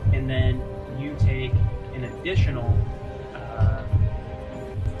 and then you take an additional...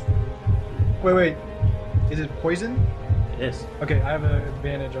 Wait. Is it poison? It is. Okay, I have an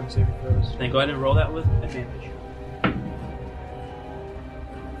advantage on saving throws. Then go ahead and roll that with advantage.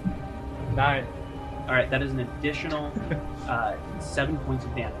 9. Alright, that is an additional 7 points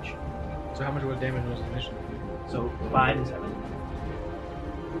of damage. So how much was damage was initially? So 5 and 7.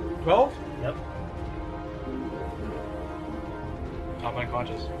 12? Yep. I'm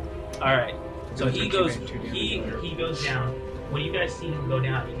unconscious. Alright. So Those he are goes two he goes down. When you guys see him go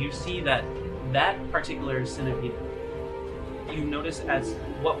down, you see that particular centipede, you notice as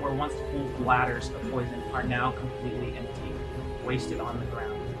what were once full bladders of poison are now completely empty, wasted on the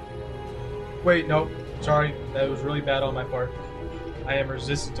ground. Wait, no. Sorry. That was really bad on my part. I am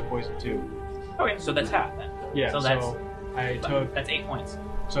resistant to poison too. Okay, so that's half then. Yeah, So that's 8 points.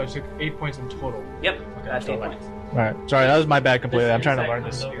 So I took 8 points in total. Yep, Okay, that's so 8 like- points. Alright. Sorry, that was my bad completely. This I'm trying to insect learn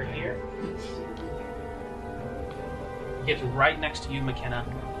comes this. over here. Gets right next to you, McKenna,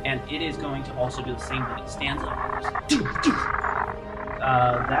 and it is going to also do the same thing. It stands up.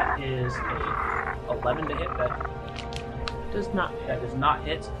 That is a 11 to hit. Does not. That does not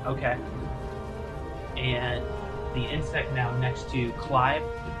hit. Okay. And the insect now next to Clive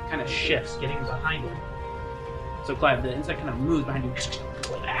kind of shifts, getting behind him. So Clive, the insect kind of moves behind you.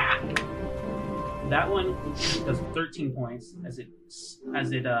 That one does 13 points as it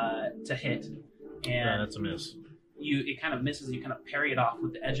to hit, and That's a miss. it kind of misses. You kind of parry it off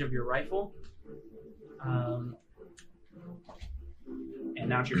with the edge of your rifle. And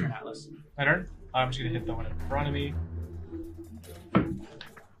now it's your turn, Atlas. My turn? I'm just gonna hit the one in front of me.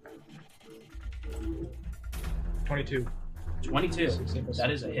 22. 22. 16 plus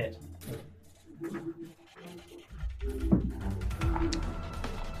That is a hit.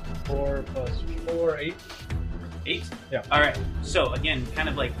 4 plus 4, 8. 8? Yeah. Alright, so again, kind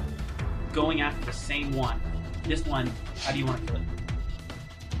of like going after the same one. This one, how do you want to kill it?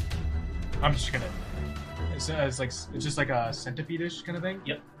 I'm just gonna. It's just like a centipede-ish kind of thing.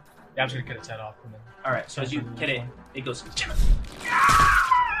 Yep. Yeah, I'm just gonna cut its head off and then. Alright, so as you hit it, it goes.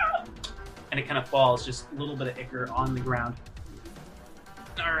 And it kind of falls, just a little bit of ichor on the ground.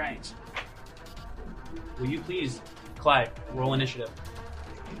 Alright. Will you please, Clive, roll initiative?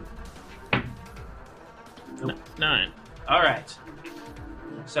 Nope. 9. Alright.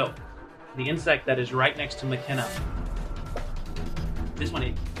 So, the insect that is right next to McKenna. This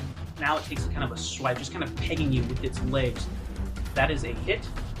one, now it takes kind of a swipe, just kind of pegging you with its legs. That is a hit,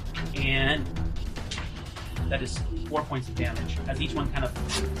 and that is 4 points of damage. As each one kind of...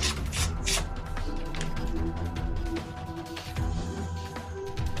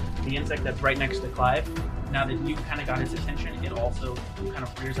 The insect that's right next to Clive, now that you kind of got its attention, it also kind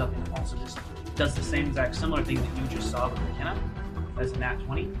of rears up and also just does the same exact similar thing that you just saw with McKenna. That's a nat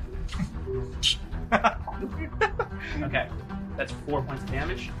 20. Okay, that's 4 points of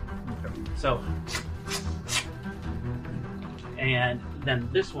damage. So, and then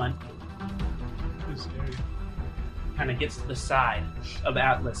this one kind of gets to the side of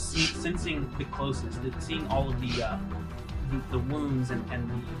Atlas, sensing the closeness, seeing all of the wounds and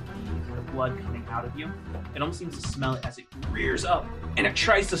the blood coming out of you. It almost seems to smell it as it rears up, and it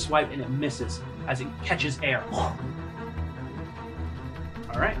tries to swipe, and it misses as it catches air. All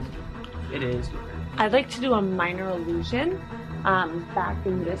right, it is your turn. I'd like to do a minor illusion back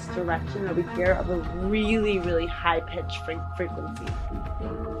in this direction over here of a really, really high-pitched frequency.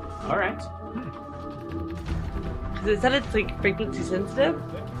 All right. Because it said it's like frequency sensitive.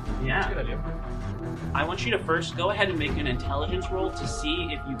 Yeah. Good idea. I want you to first go ahead and make an intelligence roll to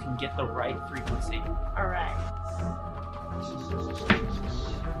see if you can get the right frequency. All right.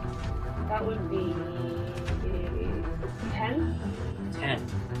 That would be 10. 10.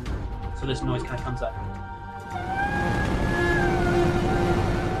 So this noise kind of comes up.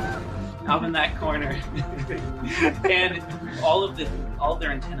 Up in that corner. And all of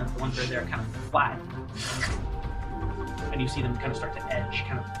their antennas, the ones that are there, kind of flat. And you see them kind of start to edge,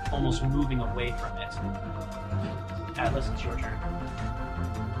 kind of almost moving away from it. Atlas, it's your turn.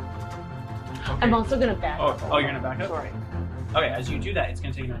 Okay. I'm also gonna back up. Oh, you're gonna back up? Sorry. Okay, as you do that, it's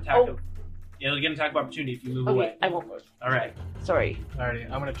gonna take an attack of... It'll get an attack of opportunity if you move away. Okay, I won't. Alright. Sorry. Alrighty,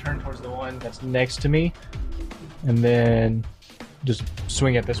 I'm gonna turn towards the one that's next to me, and then just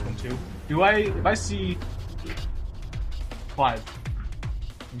swing at this one too. If I see Clive,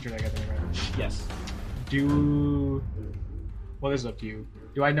 I'm sure I got that right. Yes. Well, this is up to you.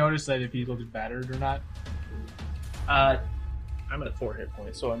 Do I notice that if he looks battered or not? I'm at 4 hit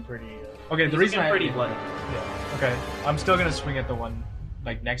points, so I'm pretty. Okay, the reason pretty bloody. Yeah. Okay, I'm still gonna swing at the one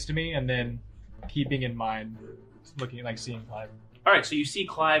like next to me, and then keeping in mind looking like seeing Clive. Alright, so you see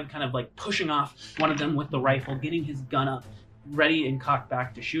Clive kind of like pushing off one of them with the rifle, getting his gun up, ready and cocked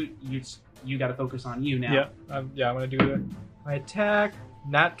back to shoot. You got to focus on you now. Yeah, I'm gonna do my attack.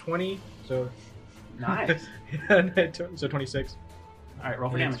 Nat 20, so Nice. so 26. Alright,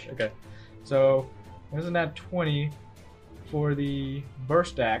 roll for damage. Okay, so there's a nat 20 for the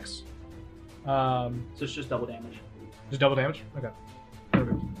burst axe. So it's just double damage. Just double damage. Okay.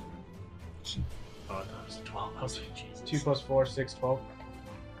 Perfect. Oh, no, it's 12. Oh, Jesus. 2 plus 4, 6, 12.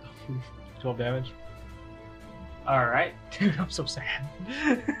 12 damage. Alright. Dude, I'm so sad.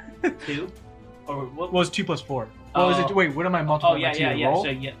 2? Or what? Well, it's 2 plus 4. Oh, is it? Wait, what am I Oh, multiplying? yeah. Roll? So,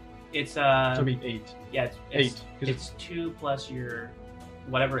 yeah. It's, So it'll be 8. yeah, it's 8. It's 2 plus your,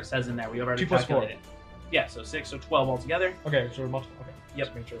 whatever it says in there. We already 2 plus 4. calculated. Yeah, so 6, so 12 altogether. Okay, so we're multiplying. Okay. Yep.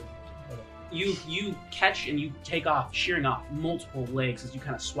 Just make sure. Okay. You catch and you take off, shearing off multiple legs as you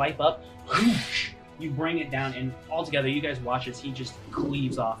kind of swipe up. Whoosh, you bring it down, and altogether, you guys watch as he just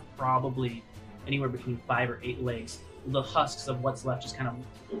cleaves off probably anywhere between 5 or 8 legs. The husks of what's left just kind of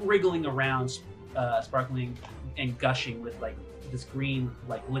wriggling around, sparkling and gushing with like this green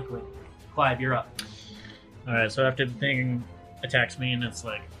like liquid. Clive, you're up. Alright, so after the thing attacks me and it's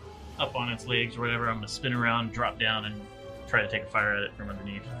like up on its legs or whatever, I'm gonna spin around, drop down, and try to take a fire at it from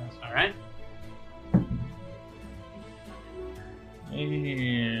underneath. All right. And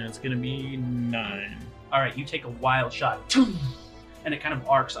it's gonna be 9. All right, you take a wild shot, and it kind of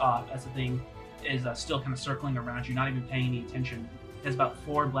arcs off as the thing is still kind of circling around you, not even paying any attention. It has about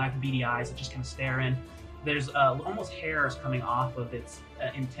 4 black beady eyes that just kind of stare in. There's almost hairs coming off of its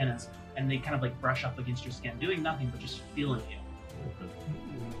antennas, and they kind of like brush up against your skin, doing nothing but just feeling you.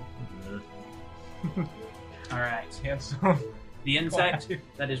 All right. Handsome. The insect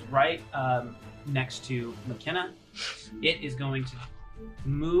that is right next to McKenna, it is going to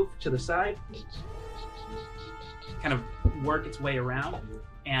move to the side kind of work its way around,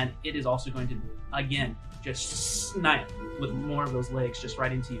 and it is also going to, again, just snipe with more of those legs just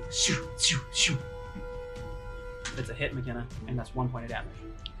right into you. Shoo, shoo, shoo. It's a hit, McKenna, and that's 1 point of damage.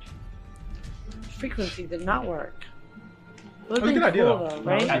 Frequency did not work. That was a good idea, though.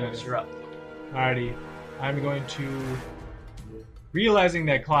 right? Atlas, you're up. Alrighty. I'm going to... Realizing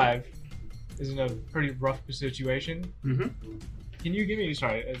that Clive is in a pretty rough situation, Mm-hmm. can you give me,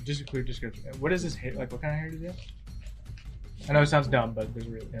 just a clear description. What is his hair? Like, what kind of hair does he have? I know it sounds dumb, but there's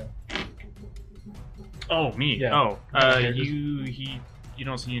really, Oh, me. Yeah. Oh, Okay, you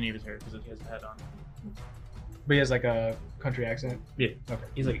don't see any of his hair because he has a hat on. But he has like a country accent. Yeah. Okay.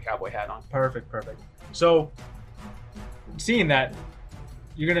 He's like a cowboy hat on. Perfect. So, seeing that,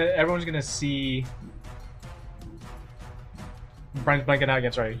 everyone's gonna see. Brain's blanking out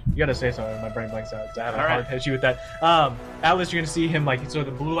again. Sorry, you gotta say something. My brain blanks out. I have a All hard right. hit you with that. Atlas, you're gonna see him like so. The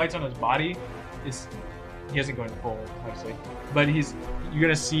blue lights on his body is he isn't going full, obviously, but you're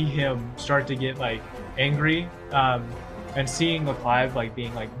gonna see him start to get like angry. And seeing Clive like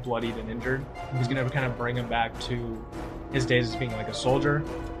being like bloodied and injured, he's gonna kind of bring him back to his days as being like a soldier,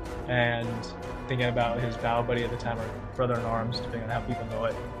 and thinking about his battle buddy at the time, or brother in arms, depending on how people know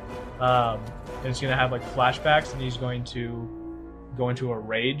it. And it's gonna have like flashbacks, and he's going to go into a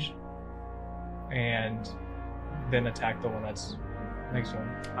rage, and then attack the one that's next to him.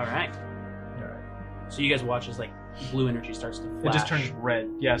 All right. So you guys watch as like blue energy starts to flash. It just turns red.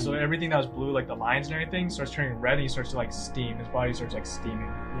 Yeah, so everything that was blue, like the lines and everything, starts turning red, and he starts to like steam. His body starts like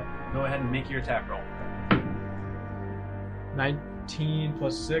steaming. Yep. Go ahead and make your attack roll. 19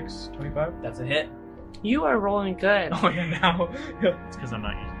 plus 6, 25. That's a hit. You are rolling good. Oh yeah, now. It's because I'm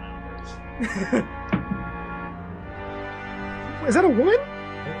not using my own dice. Is that a 1? Well,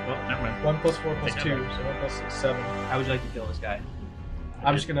 never mind. 1 plus 4 plus Take 2, that so back. 1 plus 7. How would you like to kill this guy?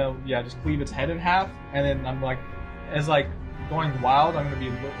 I'm just gonna, just cleave its head in half, and then I'm like, as like going wild, I'm gonna be,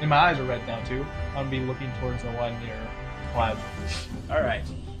 and my eyes are red now too, I'm gonna be looking towards the one near Clive. All right.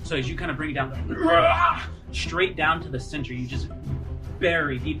 So as you kind of bring it down, straight down to the center, you just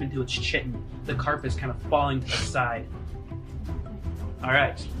bury deep into its chitin. The carpet is kind of falling to the side. All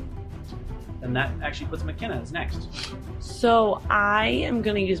right. And that actually puts McKenna as next. So I am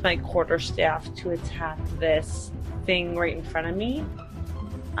going to use my quarterstaff to attack this thing right in front of me.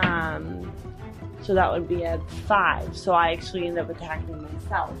 So that would be a 5. So I actually end up attacking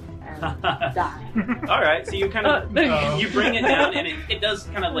myself and die. All right. So you kind of you bring it down, and it does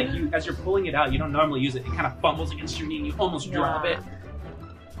kind of like you as you're pulling it out. You don't normally use it. It kind of fumbles against your knee, and you almost drop it.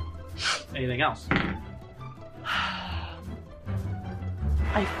 Anything else?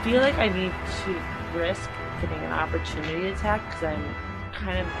 I feel like I need to risk getting an opportunity attack because I'm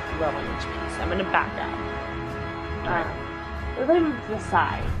kind of low on HP. So I'm going to back up. If I move to the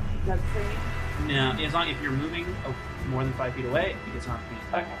side, that's safe. No, as long if you're moving more than 5 feet away, it gets knocked feet.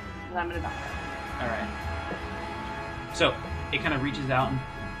 Okay, then I'm going to back up. All right. So it kind of reaches out, and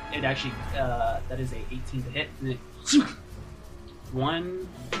it actually that is a 18 to hit, and it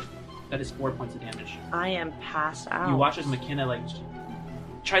that is 4 points of damage. I am passed out. You watch as McKenna like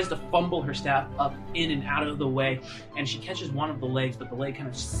tries to fumble her staff up in and out of the way, and she catches one of the legs, but the leg kind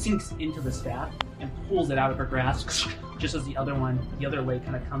of sinks into the staff and pulls it out of her grasp, just as the other leg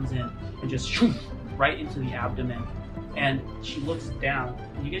kind of comes in and just right into the abdomen. And she looks down,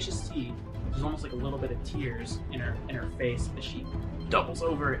 and you guys just see there's almost like a little bit of tears in her face as she doubles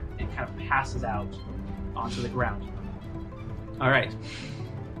over and kind of passes out onto the ground. All right,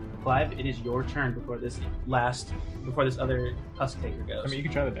 Clive, it is your turn before this other Husktaker goes. I mean, you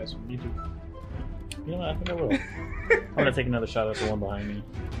can try the dice. You do. You know what? I think I will. I'm gonna take another shot at the one behind me.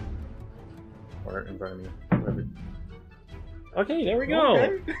 Or in front of me. Whatever. Okay, there we go.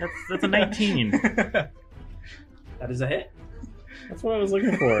 Okay. That's a 19. That is a hit. That's what I was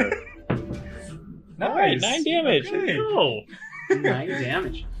looking for. All right, 9 damage. Okay. There we go. 9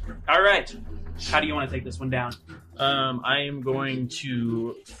 damage. All right. How do you want to take this one down? I am going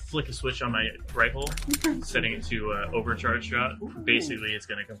to flick a switch on my rifle, setting it to overcharge shot. Basically, it's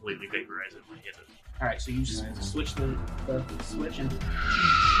going to completely vaporize it when I hit it. All right, so you just switch the switch, and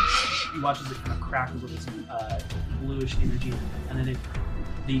you watch as it kind of crackles with some bluish energy, and then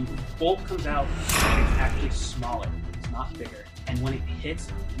the bolt comes out, and it's actually smaller. It's not bigger. And when it hits,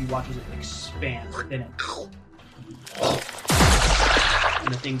 you watch as it expands, then it,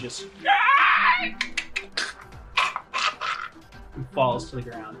 and the thing just falls to the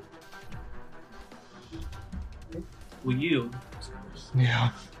ground. Will you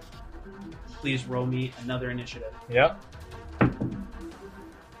Yeah. please roll me another initiative? Yep.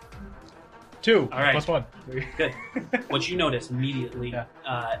 2. All right. Plus 1. Good. What you notice immediately Yeah.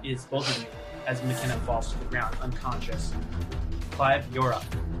 is both of you as McKenna falls to the ground unconscious. Clive, you're up.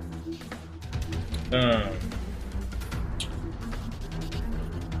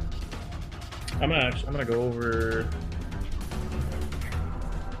 I'm gonna go over.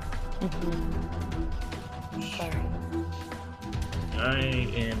 Sorry. I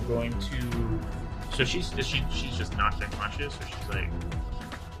am going to. So she's just knocked unconscious, or she's like.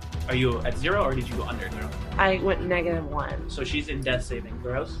 Are you at 0 or did you go under 0? I went -1. So she's in death saving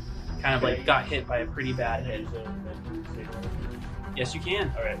throws. Kind of like got hit by a pretty bad hit. Yes, you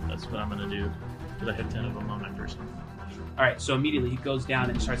can. All right, that's what I'm gonna do. Because I have 10 of them on my first one. All right, so immediately he goes down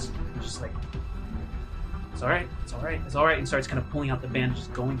and starts just like, it's all right, it's all right, it's all right, and starts kind of pulling out the bandages,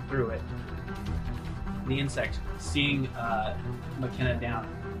 going through it. The insect, seeing McKenna down,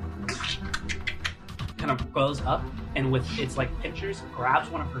 kind of goes up and with its like pinchers, grabs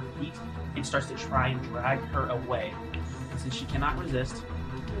one of her feet and starts to try and drag her away. And since she cannot resist,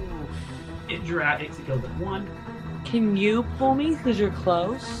 it goes at 1. Can you pull me because you're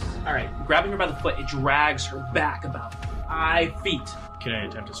close? All right, grabbing her by the foot, it drags her back about 5 feet. Can I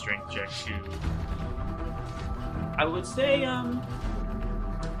attempt a strength check to? I would say,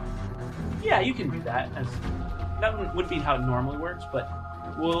 yeah, you can do that. That would be how it normally works, but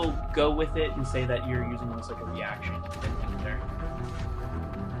we'll go with it and say that you're using this like a reaction. There.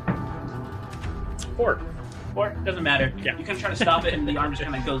 4. 4 doesn't matter. Yeah. You kind of try to stop it, and the arm just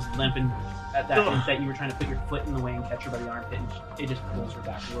kind of goes limp. And at that point, that you were trying to put your foot in the way and catch her by the armpit, and it just pulls her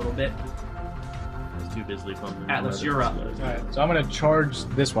back a little bit. I was too busy bumping. Atlas, you're up. Alright, so I'm gonna charge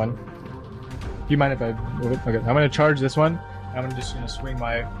this one. Do you mind if I move it? Okay, I'm gonna charge this one. I'm just gonna swing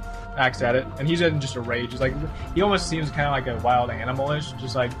my axe at it, and he's in just a rage. He's like, he almost seems kind of like a wild animal-ish,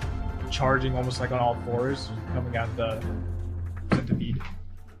 just like charging almost like on all fours, coming out the centipede.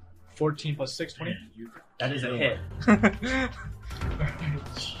 14 plus 6, 20. That is a hit.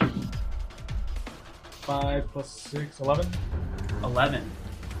 5 plus 6, 11. 11.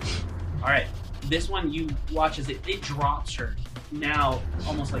 All right. This one, you watch as it drops her. Now,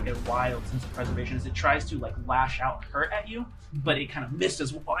 almost like a wild sense of preservation, as it tries to like lash out, hurt at you, but it kind of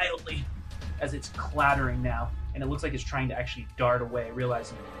misses wildly as it's clattering now, and it looks like it's trying to actually dart away,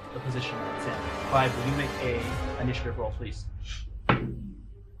 realizing the position that it's in. Clive, will you make a initiative roll, please?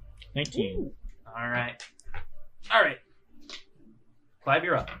 19. All right. All right. Clive,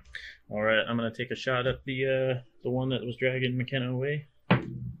 you're up. All right, I'm gonna take a shot at the one that was dragging McKenna away.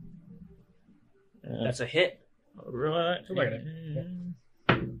 That's a hit. All right. Feel like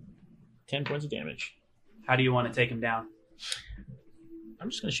 10 points of damage. How do you want to take him down? I'm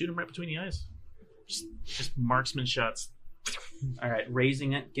just gonna shoot him right between the eyes. Just marksman shots. All right,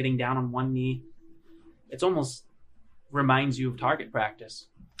 raising it, getting down on one knee. It's almost reminds you of target practice.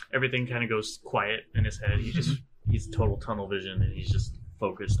 Everything kind of goes quiet in his head. He's total tunnel vision, and he's just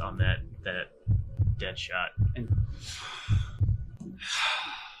focused on that dead shot. And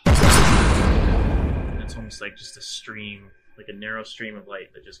it's almost like just a stream, like a narrow stream of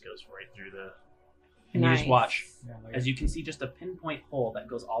light that just goes right through the. And you just Nice. watch Yeah, like as you can see just a pinpoint hole that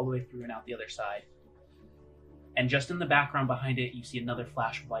goes all the way through and out the other side. And just in the background behind it, you see another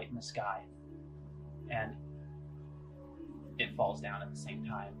flash of light in the sky. And it falls down at the same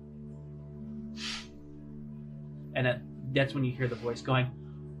time. And that's when you hear the voice going,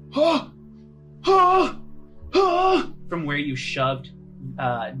 "Ah! Ah! Ah!" from where you shoved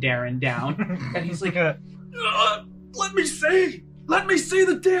Darren down. And he's like, "Let me see! Let me see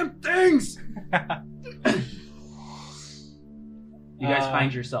the damn things!" You guys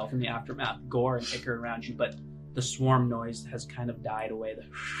find yourself in the aftermath, gore and ichor around you, but the swarm noise has kind of died away.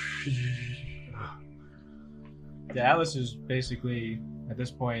 Yeah, Atlas is basically at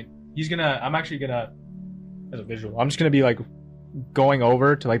this point. I'm actually gonna, as a visual, I'm just gonna be like going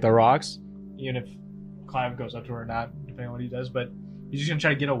over to like the rocks, even if Clive goes up to her or not, depending on what he does. But he's just gonna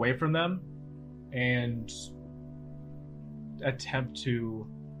try to get away from them and attempt to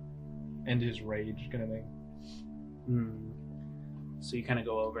end his rage, kind of thing. So you kind of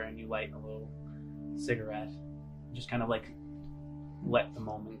go over and you light a little cigarette, just kind of like let the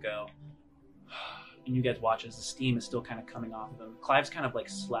moment go. And you guys watch as the steam is still kind of coming off of him. Clive's kind of like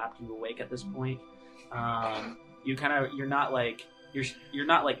slapped you awake at this point. You're not like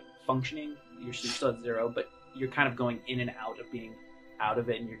functioning. You're still at 0, but you're kind of going in and out of being out of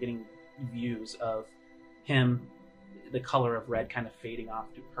it, and you're getting views of him, the color of red kind of fading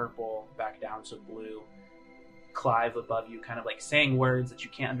off to purple, back down to blue. Clive above you kind of like saying words that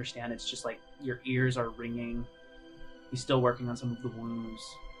you can't understand. It's just like your ears are ringing. He's still working on some of the wounds.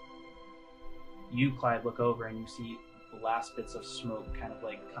 You, Clive, look over and you see the last bits of smoke kind of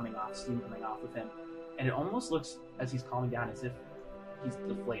like coming off, steam coming off of him. And it almost looks, as he's calming down, as if he's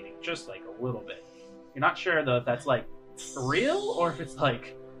deflating just like a little bit. You're not sure though if that's like real or if it's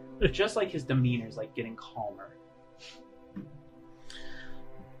like just like his demeanor's like getting calmer.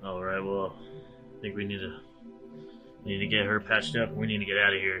 All right, well, I think we need to get her patched up. We need to get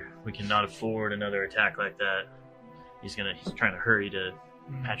out of here. We cannot afford another attack like that. He's trying to hurry to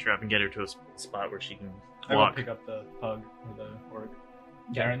patch her up and get her to a spot where she can I will walk. pick up the pug or the orc.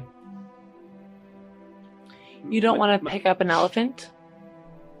 Darren? You don't want to pick up an elephant?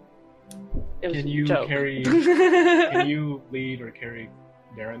 It was Can a you joke. carry... Can you lead or carry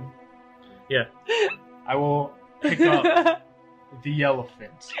Darren? Yeah. I will pick up the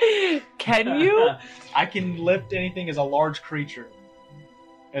elephant. Can you? I can lift anything as a large creature.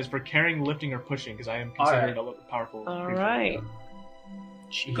 As for carrying, lifting, or pushing, because I am considered a powerful All creature. right.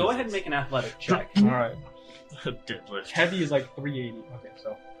 Go ahead and make an athletic check. Alright. Deadlift. Heavy is like 380. Okay,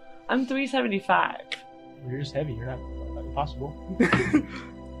 so... I'm 375. You're just heavy. You're not impossible.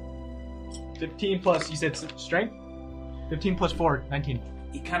 15 plus, you said strength? 15 plus 4, 19.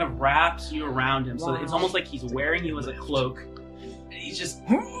 He kind of wraps you around him, so Wow. it's almost like he's wearing you as a cloak. And he just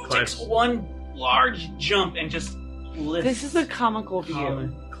Clive, takes one large jump and just lifts. This is a comical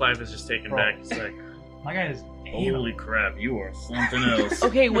view. Clive is just taken back. He's like, My guy is... holy crap, you are something else.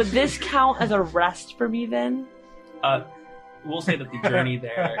 Okay, would this count as a rest for me then? We'll say that the journey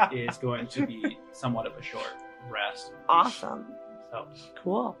there is going to be somewhat of a short rest. Awesome. So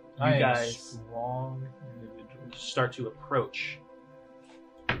Cool. you I am guys strong individual. start to approach.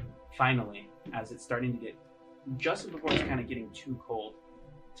 Finally, as it's starting to get just before it's kind of getting too cold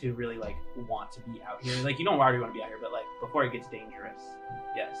to really like want to be out here. Like you don't already want to be out here, but like before it gets dangerous.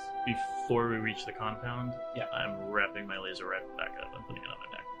 Yes. Before we reach the compound, Yeah. I'm wrapping my laser rifle back up and putting it on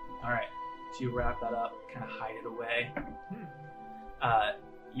my back. All right. So you wrap that up, kind of hide it away.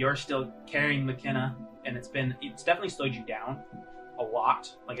 You're still carrying McKenna, and it's definitely slowed you down a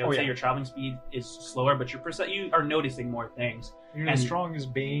lot. Like I would say, your traveling speed is slower, but you are noticing more things. You're And- as strong as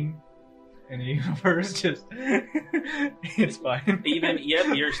Bane in the universe. Just it's fine.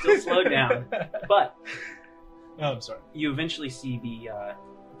 Yep, you're still slowed down, but Oh, I'm sorry. you eventually see the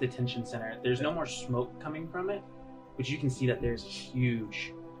detention center. There's no more smoke coming from it, but you can see that there's a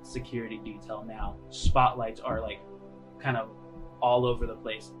huge security detail now. Spotlights are like kind of all over the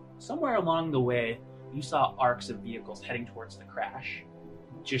place. Somewhere along the way, you saw arcs of vehicles heading towards the crash,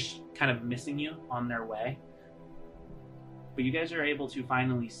 just kind of missing you on their way. But you guys are able to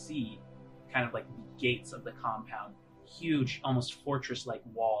finally see kind of like the gates of the compound. Huge, almost fortress-like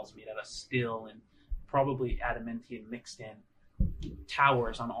walls made out of steel and probably adamantium mixed in.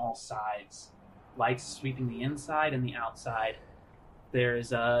 Towers on all sides. Lights sweeping the inside and the outside.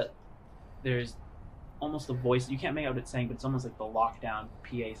 There's almost a voice, you can't make out what it's saying, but it's almost like the lockdown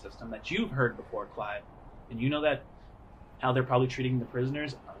PA system that you've heard before, Clive. And you know that how they're probably treating the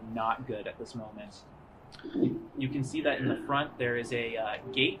prisoners are not good at this moment. You can see that in the front there is a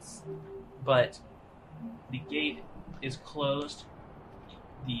gates, but the gate is closed.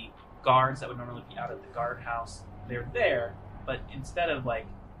 The guards that would normally be out at the guardhouse, they're there, but instead of like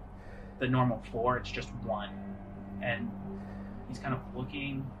the normal 4, it's just 1. And he's kind of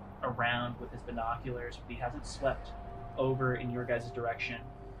looking around with his binoculars, but he hasn't swept over in your guys' direction.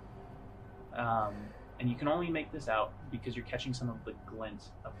 And you can only make this out because you're catching some of the glint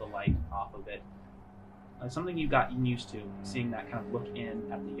of the light off of it. Something you've gotten used to, seeing that kind of look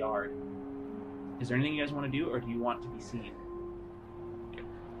in at the yard. Is there anything you guys want to do, or do you want to be seen?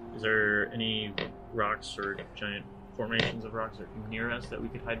 Is there any rocks or giant formations of rocks near us that we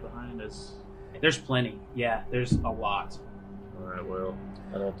could hide behind? There's plenty. Yeah, there's a lot. Alright, well,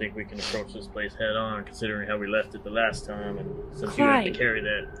 I don't think we can approach this place head on, considering how we left it the last time, and since you have to Right. carry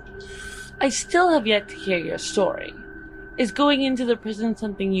that. I still have yet to hear your story. Is going into the prison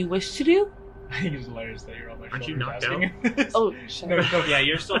something you wish to do? I think it's hilarious that you're on my Aren't you shoulders knocked asking this. Oh, shit. No, no. Yeah,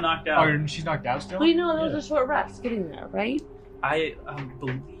 you're still knocked Oh, out. she's knocked out still? Well, you know, there was Yeah. a short rest getting there, right? I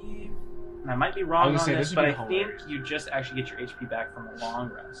believe, and I might be I wrong was on gonna say, this, this but would I be think hilarious. you just actually get your HP back from a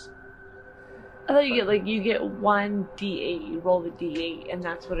long rest. I thought you get 1 D8. You roll the D8, and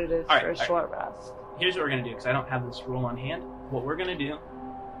that's what it is All right, for a all right. short rest. Here's what we're going to do, because I don't have this rule on hand. What we're going to do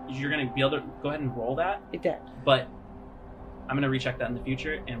is you're going to be able to go ahead and roll that, It did. but I'm going to recheck that in the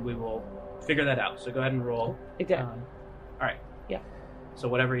future, and we will figure that out. So go ahead and roll. It did. All right. Yeah. So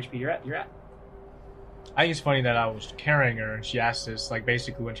whatever HP you're at, you're at. I think it's funny that I was carrying her and she asked this, like,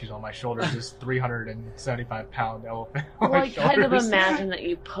 basically when she's on my shoulders, this 375-pound elephant on Well, my I kind of shoulders. imagine that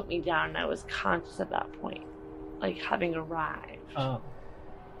you put me down and I was conscious at that point, like having arrived. Oh.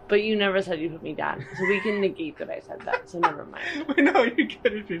 But you never said you put me down, so we can negate that I said that. So never mind. No, you're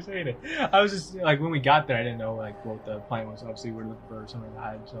good if you're saying it. I was just like, when we got there, I didn't know like what the plan was. Obviously, we're looking for somewhere to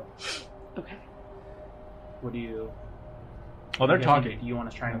hide. So, Okay. What do you? well, they're you guys talking. Do you want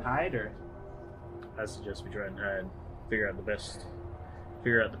to try and hide or? I suggest we try and hide, figure out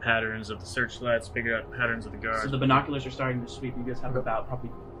the patterns of the searchlights, figure out the patterns of the guards. So the binoculars are starting to sweep. You guys have about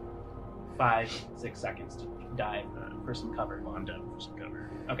probably 5-6 seconds to dive for some cover. Well, I'm down for some cover.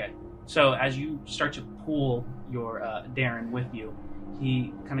 Okay. So as you start to pull your Darren with you,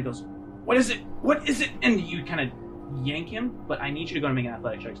 he kind of goes, "What is it? What is it?" And you kind of yank him, but I need you to go and make an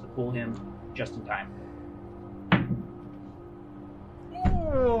athletic check to pull him just in time.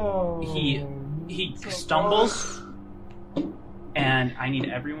 He stumbles, and I need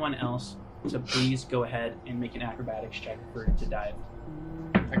everyone else to please go ahead and make an acrobatics check for him to dive.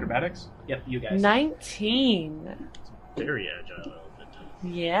 Acrobatics? Yep, you guys. 19. Very agile elephant.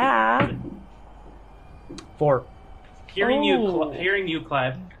 Yeah. 4. Hearing Oh. you,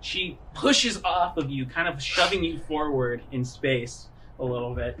 Clive, she pushes off of you, kind of shoving you forward in space a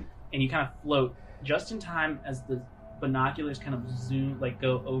little bit, and you kind of float just in time as the binoculars kind of zoom, like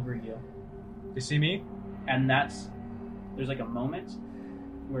go over you. You see me? And there's like a moment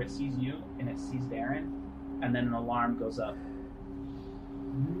where it sees you and it sees Darren, and then an alarm goes up.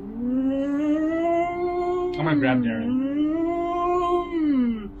 I'm gonna grab Darren.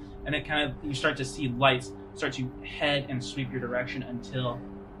 And it kind of, you start to see lights start to head and sweep your direction until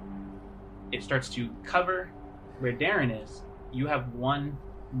it starts to cover where Darren is. You have one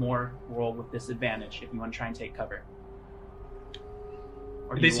more roll with disadvantage if you want to try and take cover.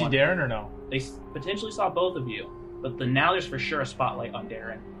 Or do Did they you see want- Darren or no? They potentially saw both of you, but now there's for sure a spotlight on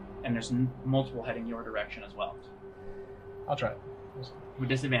Darren, and there's multiple heading your direction as well. I'll try it. With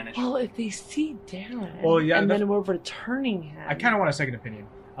disadvantage. Well, if they see Darren, Well, yeah, and that's- then we're returning him. I kind of want a second opinion.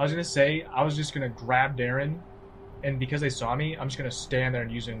 I was gonna say I was just gonna grab Darren, and because they saw me, I'm just gonna stand there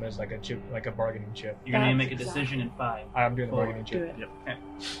and use him as like a chip, like a bargaining chip. You're going to That's make a decision in 5. I'm doing the 4, bargaining Do chip. it. Yep.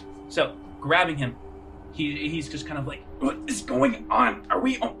 So, grabbing him, he's just kind of like, "What is going on? Are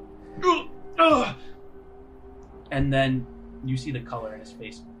we on?" Ugh. And then you see the color in his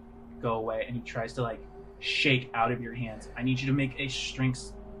face go away, and he tries to like shake out of your hands. I need you to make a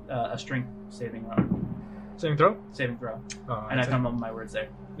strength saving throw. Saving throw. And I come up with my words there.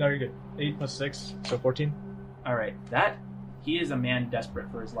 No, you're good. 8 plus 6, so 14. All right, he is a man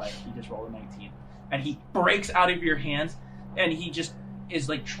desperate for his life. He just rolled a 19, and he breaks out of your hands, and he just is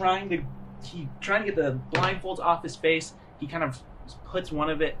like trying to get the blindfolds off his face. He kind of puts one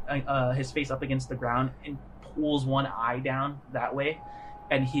of his face up against the ground and pulls one eye down that way,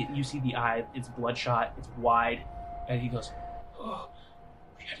 and you see the eye. It's bloodshot. It's wide, and he goes, "Oh,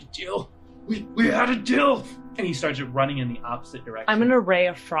 we had a deal. We had a deal." And he starts running in the opposite direction. I'm gonna ray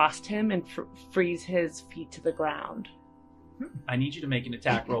of frost him and freeze his feet to the ground. I need you to make an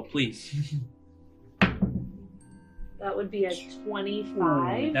attack roll, please. That would be a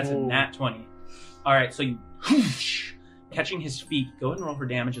 25. That's a nat 20. All right, so you catching his feet. Go ahead and roll for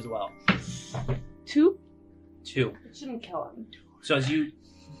damage as well. 2? 2. It shouldn't kill him. So as you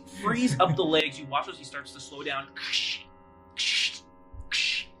freeze up the legs, you watch as he starts to slow down.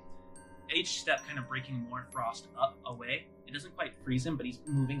 Each step kind of breaking more frost up away. It doesn't quite freeze him, but he's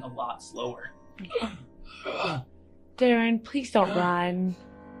moving a lot slower. Darren, please don't run.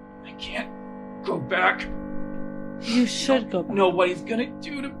 I can't go back. You should go back. Know what he's gonna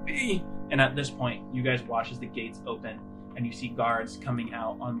do to me. And at this point, you guys watch as the gates open, and you see guards coming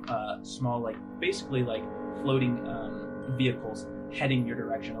out on small, like basically like floating vehicles heading your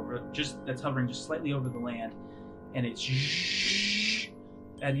direction that's hovering just slightly over the land, and it's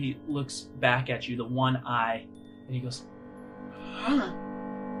and he looks back at you, the one eye, and he goes,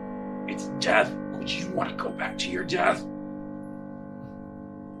 "It's death. Would you want to go back to your death?"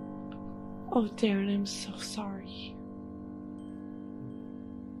 Oh, Darren, I'm so sorry.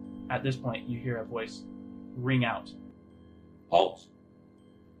 At this point, you hear a voice ring out. Halt.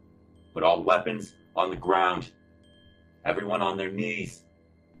 Put all weapons on the ground. Everyone on their knees.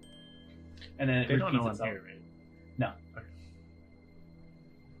 And then it They don't know repeats I'm itself. here, right? No.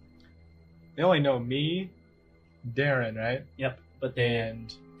 They only know me, Darren, right? Yep. But they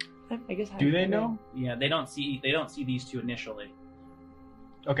And I guess. do they know? yeah, they don't see these two initially.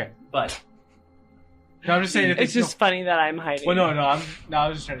 Okay. But No, I'm just saying. If It's just funny that I'm hiding. Well, no. I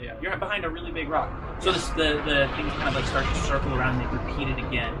was just trying to. Yeah. you're behind a really big rock. So the things kind of like start to circle around and they repeat it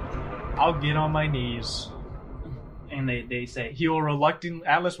again. I'll get on my knees. And they say,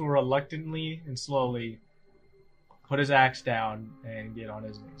 Atlas will reluctantly and slowly put his axe down and get on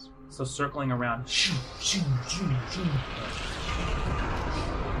his knees. so circling around.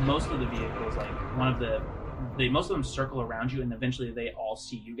 most of the vehicles, like most of them circle around you, and eventually they all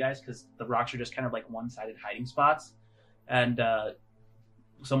see you guys because the rocks are just kind of like one-sided hiding spots. And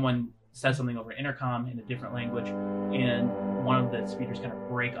someone says something over intercom in a different language, and one of the speeders kind of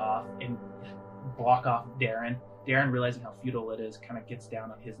break off and block off Darren. Darren, realizing how futile it is, kind of gets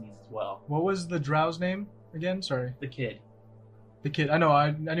down on his knees as well. What was the drow's name again? Sorry. The kid. The kid. I know.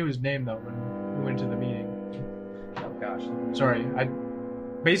 I knew his name though when we went to the meeting. Oh gosh. Sorry. I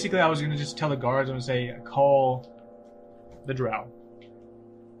was gonna just tell the guards. I'm gonna say call the drow.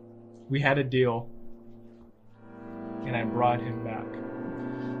 We had a deal, and I brought him back.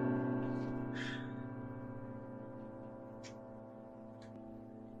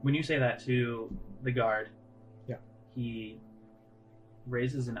 When you say that to the guard, yeah, he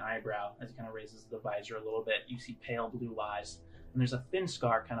raises an eyebrow as he kind of raises the visor a little bit. You see pale blue eyes, and there's a thin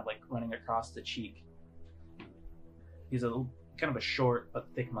scar kind of like running across the cheek. He's kind of a short but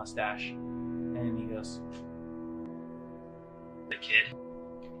thick mustache, and he goes, "The kid."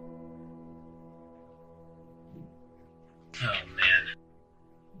 Oh man.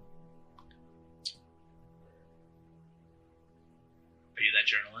 Are you that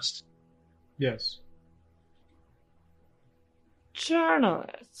journalist? Yes.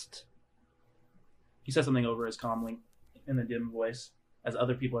 Journalist. He says something over his comm link in a dim voice as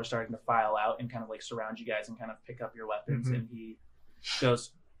other people are starting to file out and kind of like surround you guys and kind of pick up your weapons. Mm-hmm. And he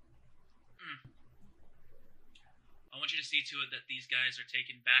goes, I want you to see to it that these guys are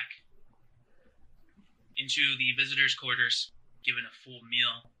taken back into the visitors' quarters, given a full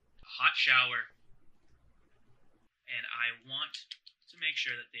meal, a hot shower, and I want to make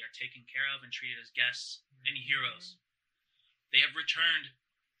sure that they are taken care of and treated as guests and heroes. They have returned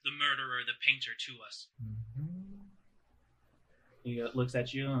the murderer, the painter, to us. Mm-hmm. He looks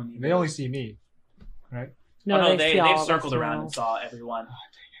at you, and They only see me, right? No, they've see all of circled us around now. and saw everyone,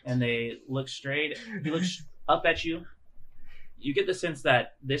 and they look straight. He looks up at you. You get the sense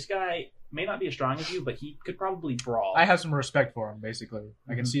that this guy may not be as strong as you, but he could probably brawl. I have some respect for him, basically.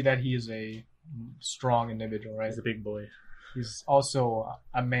 I can Mhm. see that he is a strong individual, right? He's a big boy. He's also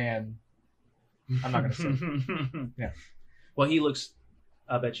a man. I'm not going to say. Yeah. Well, he looks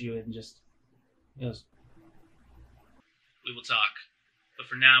up at you and just goes, "We will talk, but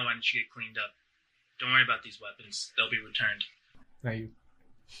for now, why don't you get cleaned up? Don't worry about these weapons; they'll be returned." Now you.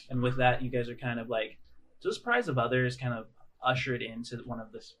 And with that, you guys are kind of like, to the surprise of others, kind of ushered into one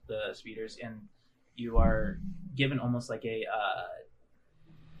of the speeders, and you are given almost like a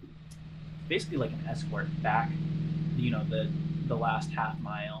basically like an escort back. You know, the last half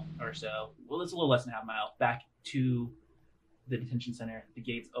mile or so. Well, it's a little less than half mile back to the detention center. The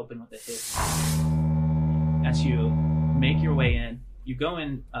gates open with a hiss. As you make your way in, you go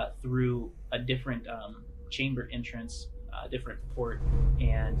in through a different chamber entrance, different port,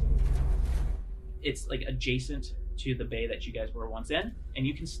 and it's like adjacent to the bay that you guys were once in, and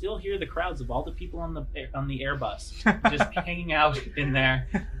you can still hear the crowds of all the people on the Airbus just hanging out in there.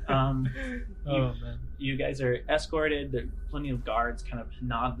 Man. You guys are escorted. There are plenty of guards kind of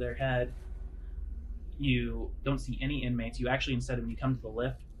nod their head. You don't see any inmates. You actually, instead of when you come to the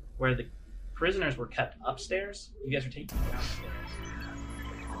lift, where the prisoners were kept upstairs, you guys are taken downstairs.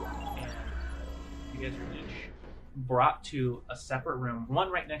 And you guys are each brought to a separate room,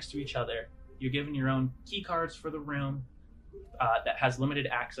 one right next to each other. You're given your own key cards for the room that has limited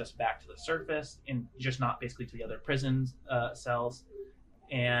access back to the surface and just not basically to the other prisons cells.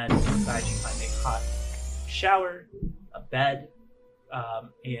 And inside you find a hot shower, a bed,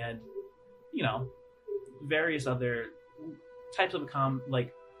 and, you know, various other types of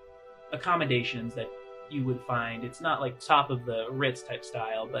accommodations that you would find. It's not like top of the Ritz type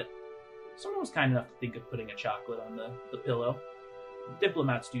style, but someone was kind enough to think of putting a chocolate on the pillow.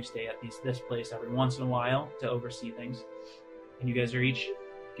 Diplomats do stay at this place every once in a while to oversee things. And you guys are each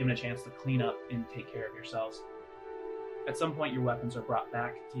given a chance to clean up and take care of yourselves. At some point, your weapons are brought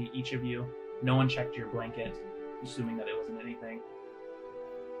back to each of you. No one checked your blanket, assuming that it wasn't anything.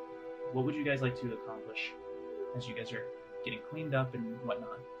 What would you guys like to accomplish as you guys are getting cleaned up and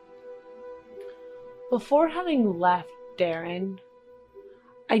whatnot? Before having left Darren,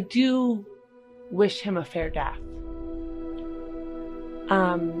 I do wish him a fair death.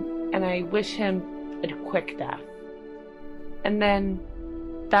 And I wish him a quick death. And then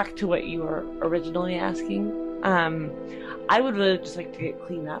back to what you were originally asking, I would really just like to get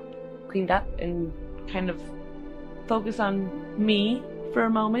cleaned up and kind of focus on me for a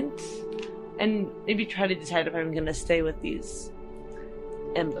moment and maybe try to decide if I'm going to stay with these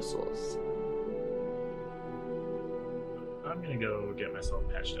imbeciles. I'm gonna go get myself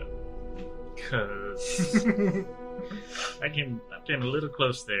patched up. Because I came a little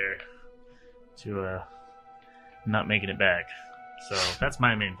close there to not making it back. So that's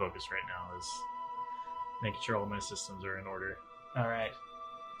my main focus right now, is making sure all my systems are in order. All right.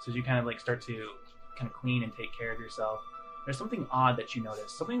 So as you kind of like start to kind of clean and take care of yourself, there's something odd that you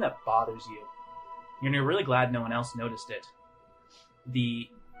notice, something that bothers you. You're really glad no one else noticed it. The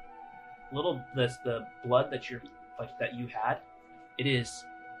blood that you had, it is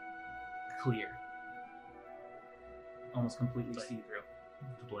clear, almost completely see-through.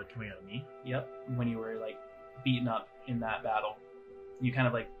 The blood coming out of me? Yep. When you were like beaten up in that battle, you kind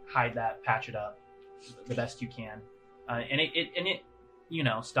of like hide that, patch it up the best you can, and it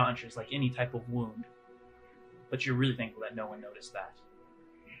staunches like any type of wound. But you're really thankful that no one noticed that.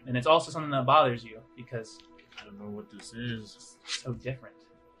 And it's also something that bothers you because I don't know what this is. It's so different.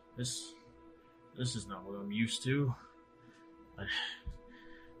 This is not what I'm used to.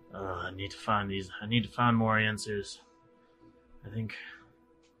 I need to find these. I need to find more answers. I think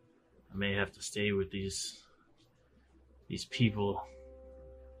I may have to stay with these people.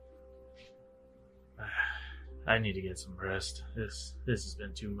 I need to get some rest. This has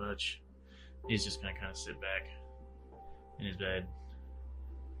been too much. He's just gonna kind of sit back in his bed.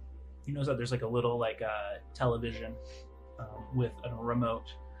 You notice that there's like a little television with a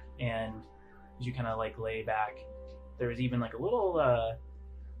remote, and as you kind of like lay back, there's even like a little a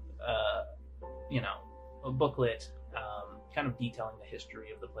booklet kind of detailing the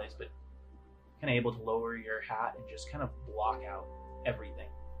history of the place, but kind of able to lower your hat and just kind of block out everything.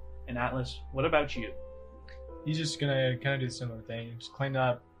 And Atlas, what about you? He's just gonna kind of do the similar thing. Just clean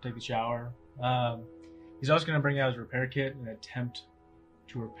up, take a shower. He's also gonna bring out his repair kit and attempt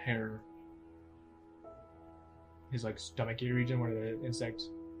to repair his like stomachy region where the insect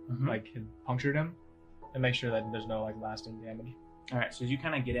like had punctured him, and make sure that there's no like lasting damage. All right, so as you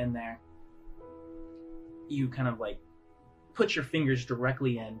kind of get in there, you kind of like put your fingers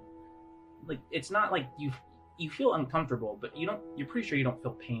directly in. Like it's not like you feel uncomfortable, but you're pretty sure you don't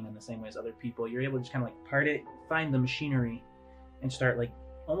feel pain in the same way as other people. You're able to just kind of like part it, find the machinery, and start like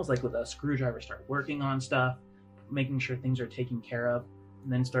almost like with a screwdriver, start working on stuff, making sure things are taken care of,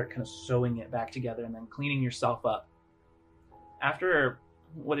 and then start kind of sewing it back together and then cleaning yourself up. After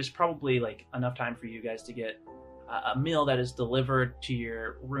what is probably like enough time for you guys to get a meal that is delivered to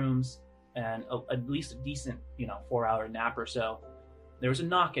your rooms and at least a decent 4-hour nap or so, there was a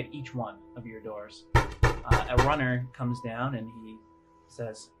knock at each one of your doors. A runner comes down and he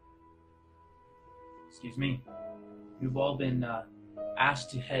says, "Excuse me, you've all been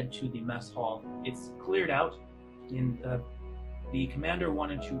asked to head to the mess hall. It's cleared out, and the commander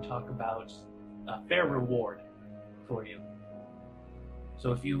wanted to talk about a fair reward for you.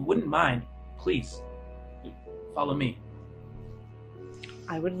 So if you wouldn't mind, please follow me."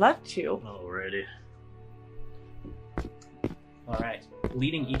 I would love to. Alrighty. All right.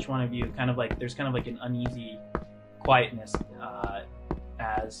 Leading each one of you, there's kind of like an uneasy quietness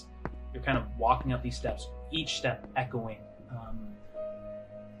as you're kind of walking up these steps, each step echoing.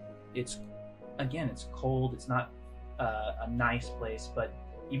 It's cold. It's not a nice place, but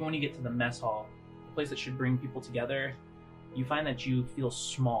even when you get to the mess hall, a place that should bring people together, you find that you feel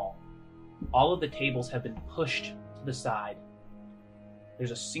small. All of the tables have been pushed to the side.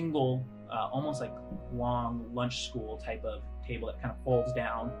 There's a single, almost like long lunch school type of table that kind of folds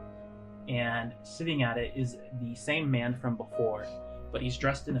down, and sitting at it is the same man from before, but he's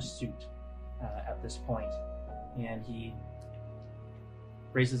dressed in a suit at this point, and he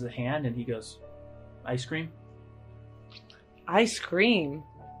raises a hand and he goes, "Ice cream?" Ice cream.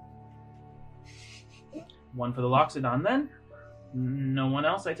 One for the Loxodon then. No one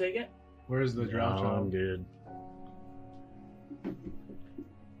else, I take it? Where's the drow No, I'm child? good.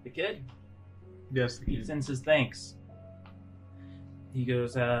 The kid? Yes, the He kid. sends his thanks. He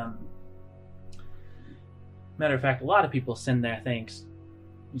goes, matter of fact, a lot of people send their thanks.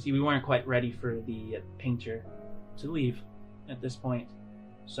 You see, we weren't quite ready for the painter to leave at this point.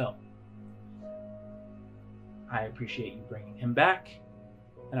 So, I appreciate you bringing him back,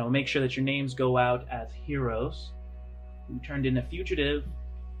 and I will make sure that your names go out as heroes who turned in a fugitive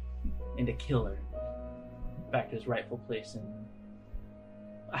and a killer back to his rightful place in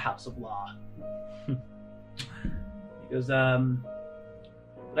a house of law. He goes,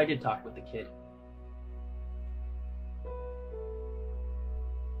 but I did talk with the kid.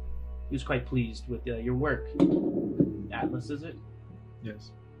 He was quite pleased with your work. Atlas, is it?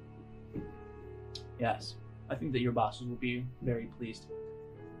 Yes. Yes. I think that your bosses will be very pleased.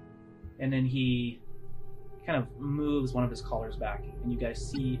 And then he kind of moves one of his collars back, and you guys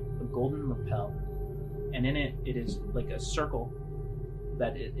see a golden lapel. And in it, it is like a circle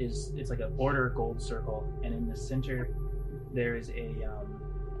that it's like a border gold circle, and in the center there is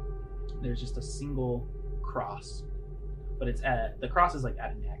there's just a single cross, but the cross is like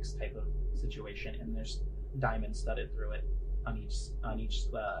at an X type of situation, and there's diamonds studded through it on each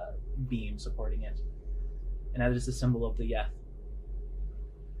beam supporting it, and that is the symbol of the Yeth.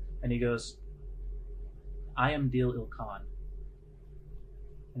 And he goes, "I am Dil Ilkhan."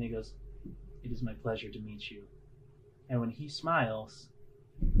 And he goes, "It is my pleasure to meet you." And when he smiles,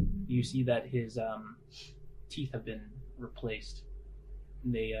 you see that his teeth have been replaced.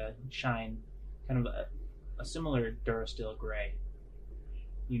 And they shine kind of a similar Durasteel gray.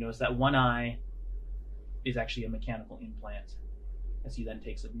 You notice that one eye is actually a mechanical implant, as he then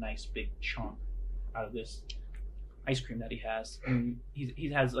takes a nice big chunk out of this ice cream that he has. And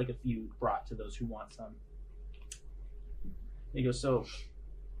he has like a few brought to those who want some. And he goes, "So,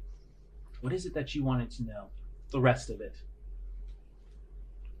 what is it that you wanted to know? The rest of it."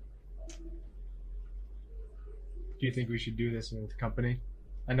 Do you think we should do this with company?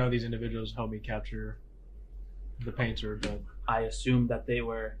 I know these individuals helped me capture the painter, but I assumed that they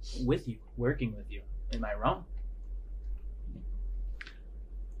were with you, working with you. Am I wrong?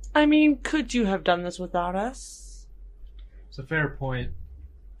 I mean, could you have done this without us? it's a fair point.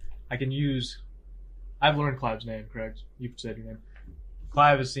 I've learned Clive's name, correct? You've said your name.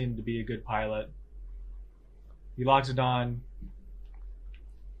 Clive has seemed to be a good pilot. Eloxodon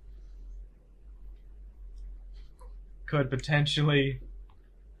could potentially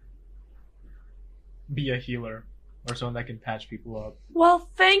be a healer or someone that can patch people up. Well,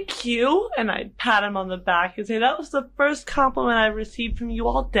 thank you. And I'd pat him on the back and say, that was the first compliment I've received from you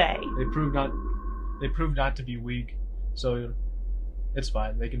all day. They proved not to be weak, so it's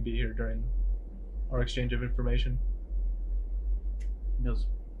fine. They can be here during our exchange of information. He goes,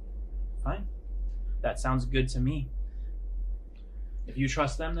 "Fine. That sounds good to me. If you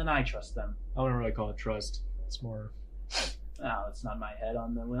trust them, then I trust them." I wouldn't really call it trust. It's more... Oh, it's not my head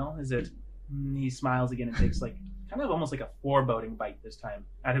on the wheel, is it? He smiles again and takes like kind of almost like a foreboding bite this time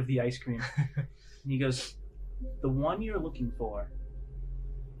out of the ice cream. And he goes, "The one you're looking for,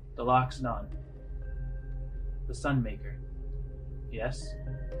 the Loxodon, the Sunmaker. Yes?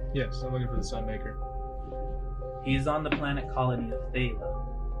 Yes, I'm looking for the Sunmaker. He's on the planet colony of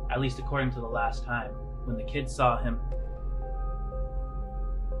Thala, at least according to the last time, when the kids saw him.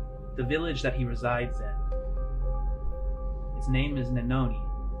 The village that he resides in, its name is Nenoni.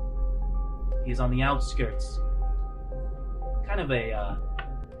 He's on the outskirts. Kind of a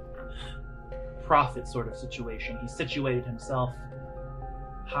prophet sort of situation. He situated himself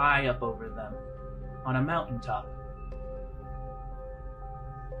high up over them, on a mountaintop.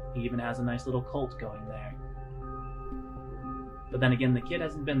 He even has a nice little cult going there. But then again, the kid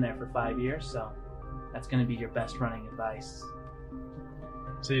hasn't been there for 5 years, so that's going to be your best running advice."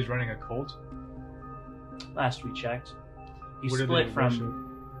 So he's running a cult? Last we checked, he What do split they from. worship?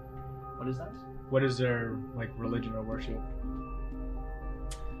 What is that? What is their religion or worship?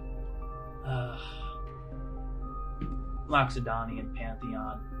 Loxodonian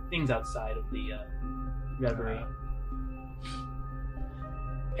pantheon, things outside of the reverie.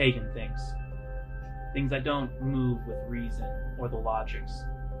 Pagan things that don't move with reason or the logics.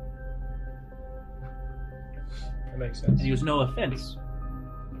 That makes sense. And he goes, "No offense."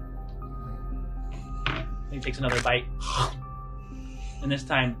 And he takes another bite, and this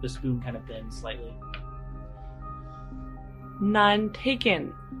time the spoon kind of bends slightly. None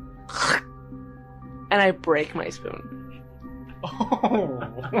taken. And I break my spoon. Oh!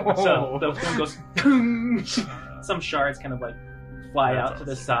 So the spoon goes. Some shards kind of like fly That's out to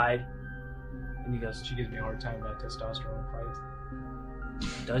the side, and he goes, She gives me a hard time about testosterone fights.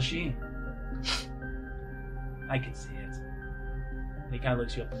 "Does she? I can see it." And he kind of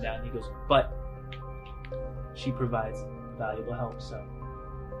looks you up and down, and he goes, "But she provides valuable help, so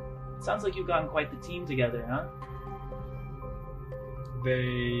it sounds like you've gotten quite the team together, huh?"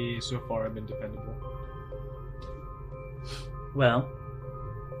 They, so far, have been dependable. "Well,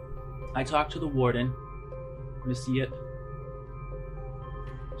 I talked to the warden, Monsieur.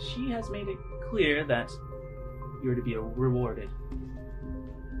 She has made it clear that you're to be rewarded.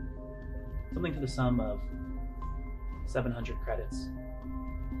 Something to the sum of 700 credits.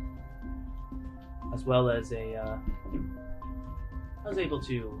 As well as I was able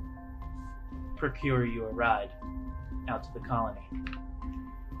to procure you a ride out to the colony."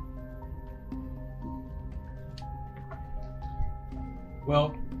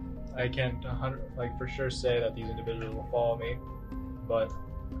 Well, I can't for sure say that these individuals will follow me, but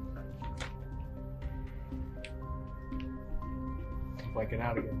I'm blanking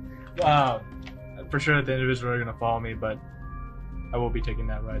out again. For sure that the individuals are going to follow me, but I will be taking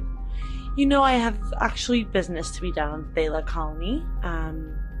that ride. You know, I have actually business to be done on Thela Colony.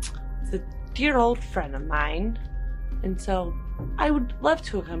 It's a dear old friend of mine, and so I would love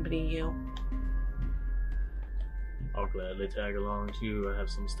to accompany you. I'll gladly tag along too. I have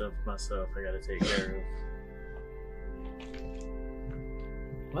some stuff myself I gotta take care of.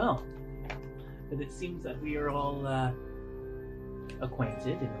 Well, but it seems that we are all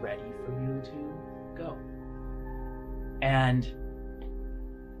acquainted and ready for you to go. And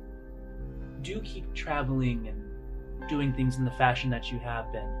do keep traveling and doing things in the fashion that you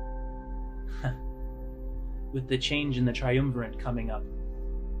have been. With the change in the triumvirate coming up,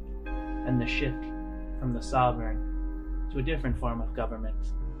 and the shift from the sovereign to a different form of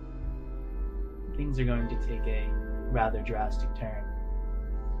government, things are going to take a rather drastic turn.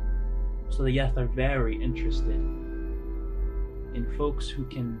 So the Yeth are very interested in folks who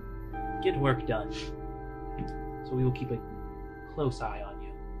can get work done. So we will keep a close eye on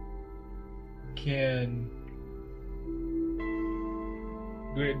you.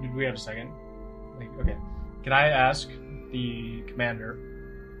 Do we have a second? Okay. Can I ask the commander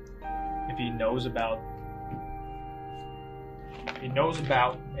if he knows about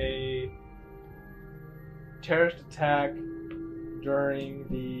a terrorist attack during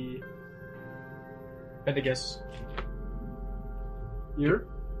the Bendigas year?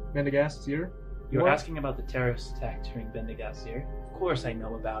 Bendigas year? You're asking about the terrorist attack during Bendigas year? Of course I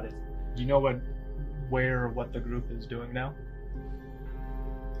know about it. Do you know what the group is doing now?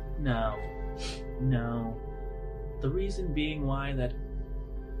 No. The reason being why that...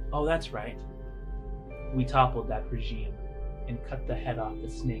 Oh, that's right. We toppled that regime and cut the head off the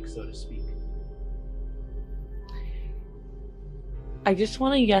snake, so to speak. I just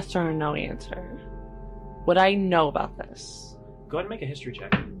want a yes or a no answer. Would I know about this? Go ahead and make a history check.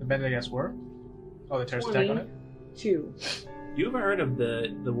 The Bendigas War? Oh, the terrorist attack on it? 2. You ever heard of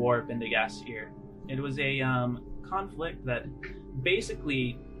the War of Bendigasir? It was a conflict that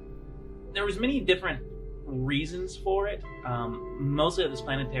basically there was many different reasons for it. Mostly this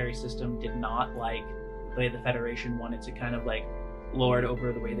planetary system did not like the way the Federation wanted to kind of like lord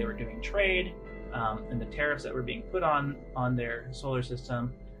over the way they were doing trade, and the tariffs that were being put on their solar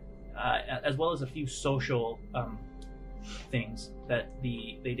system, as well as a few social things that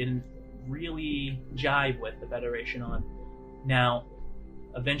they didn't really jive with the Federation on. Now,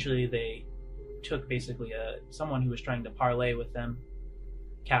 eventually they took basically someone who was trying to parlay with them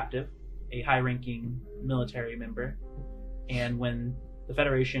captive, a high-ranking military member, and when the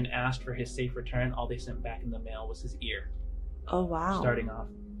Federation asked for his safe return, all they sent back in the mail was his ear. Oh, wow. Starting off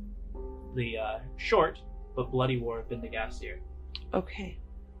the short but bloody war of Bendigasir. Okay.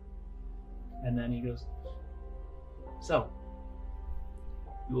 And then he goes, so,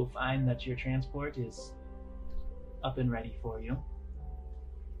 you will find that your transport is up and ready for you.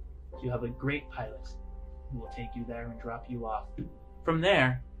 You have a great pilot who will take you there and drop you off. From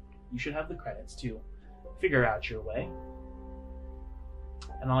there, you should have the credits to figure out your way.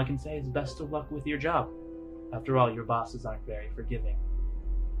 And all I can say is best of luck with your job. After all, your bosses aren't very forgiving.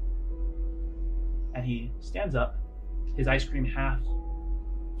 And he stands up, his ice cream half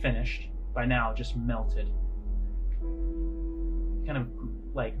finished, by now just melted. Kind of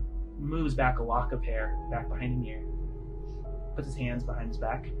like moves back a lock of hair back behind an ear, puts his hands behind his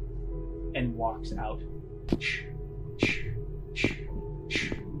back, and walks out.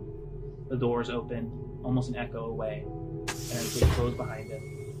 The doors open, almost an echo away, and as they close behind him,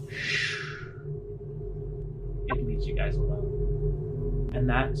 it leaves you guys alone. And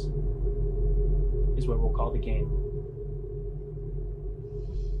that is what we'll call the game.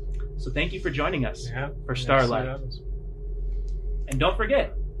 So thank you for joining us for Starlight. And don't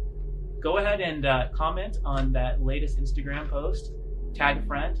forget, go ahead and comment on that latest Instagram post, tag a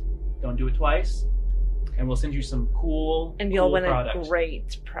friend, don't do it twice, and we'll send you some cool And you'll win products. a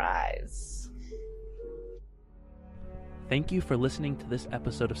great prize. Thank you for listening to this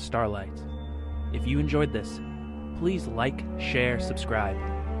episode of Starlight. If you enjoyed this, please like, share, subscribe.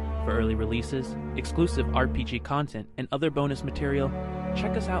 For early releases, exclusive RPG content, and other bonus material,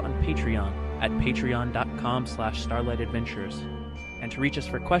 check us out on Patreon at patreon.com/starlightadventures. And to reach us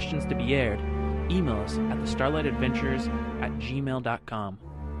for questions to be aired, email us at thestarlightadventures@gmail.com.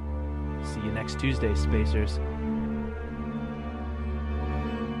 See you next Tuesday, Spacers.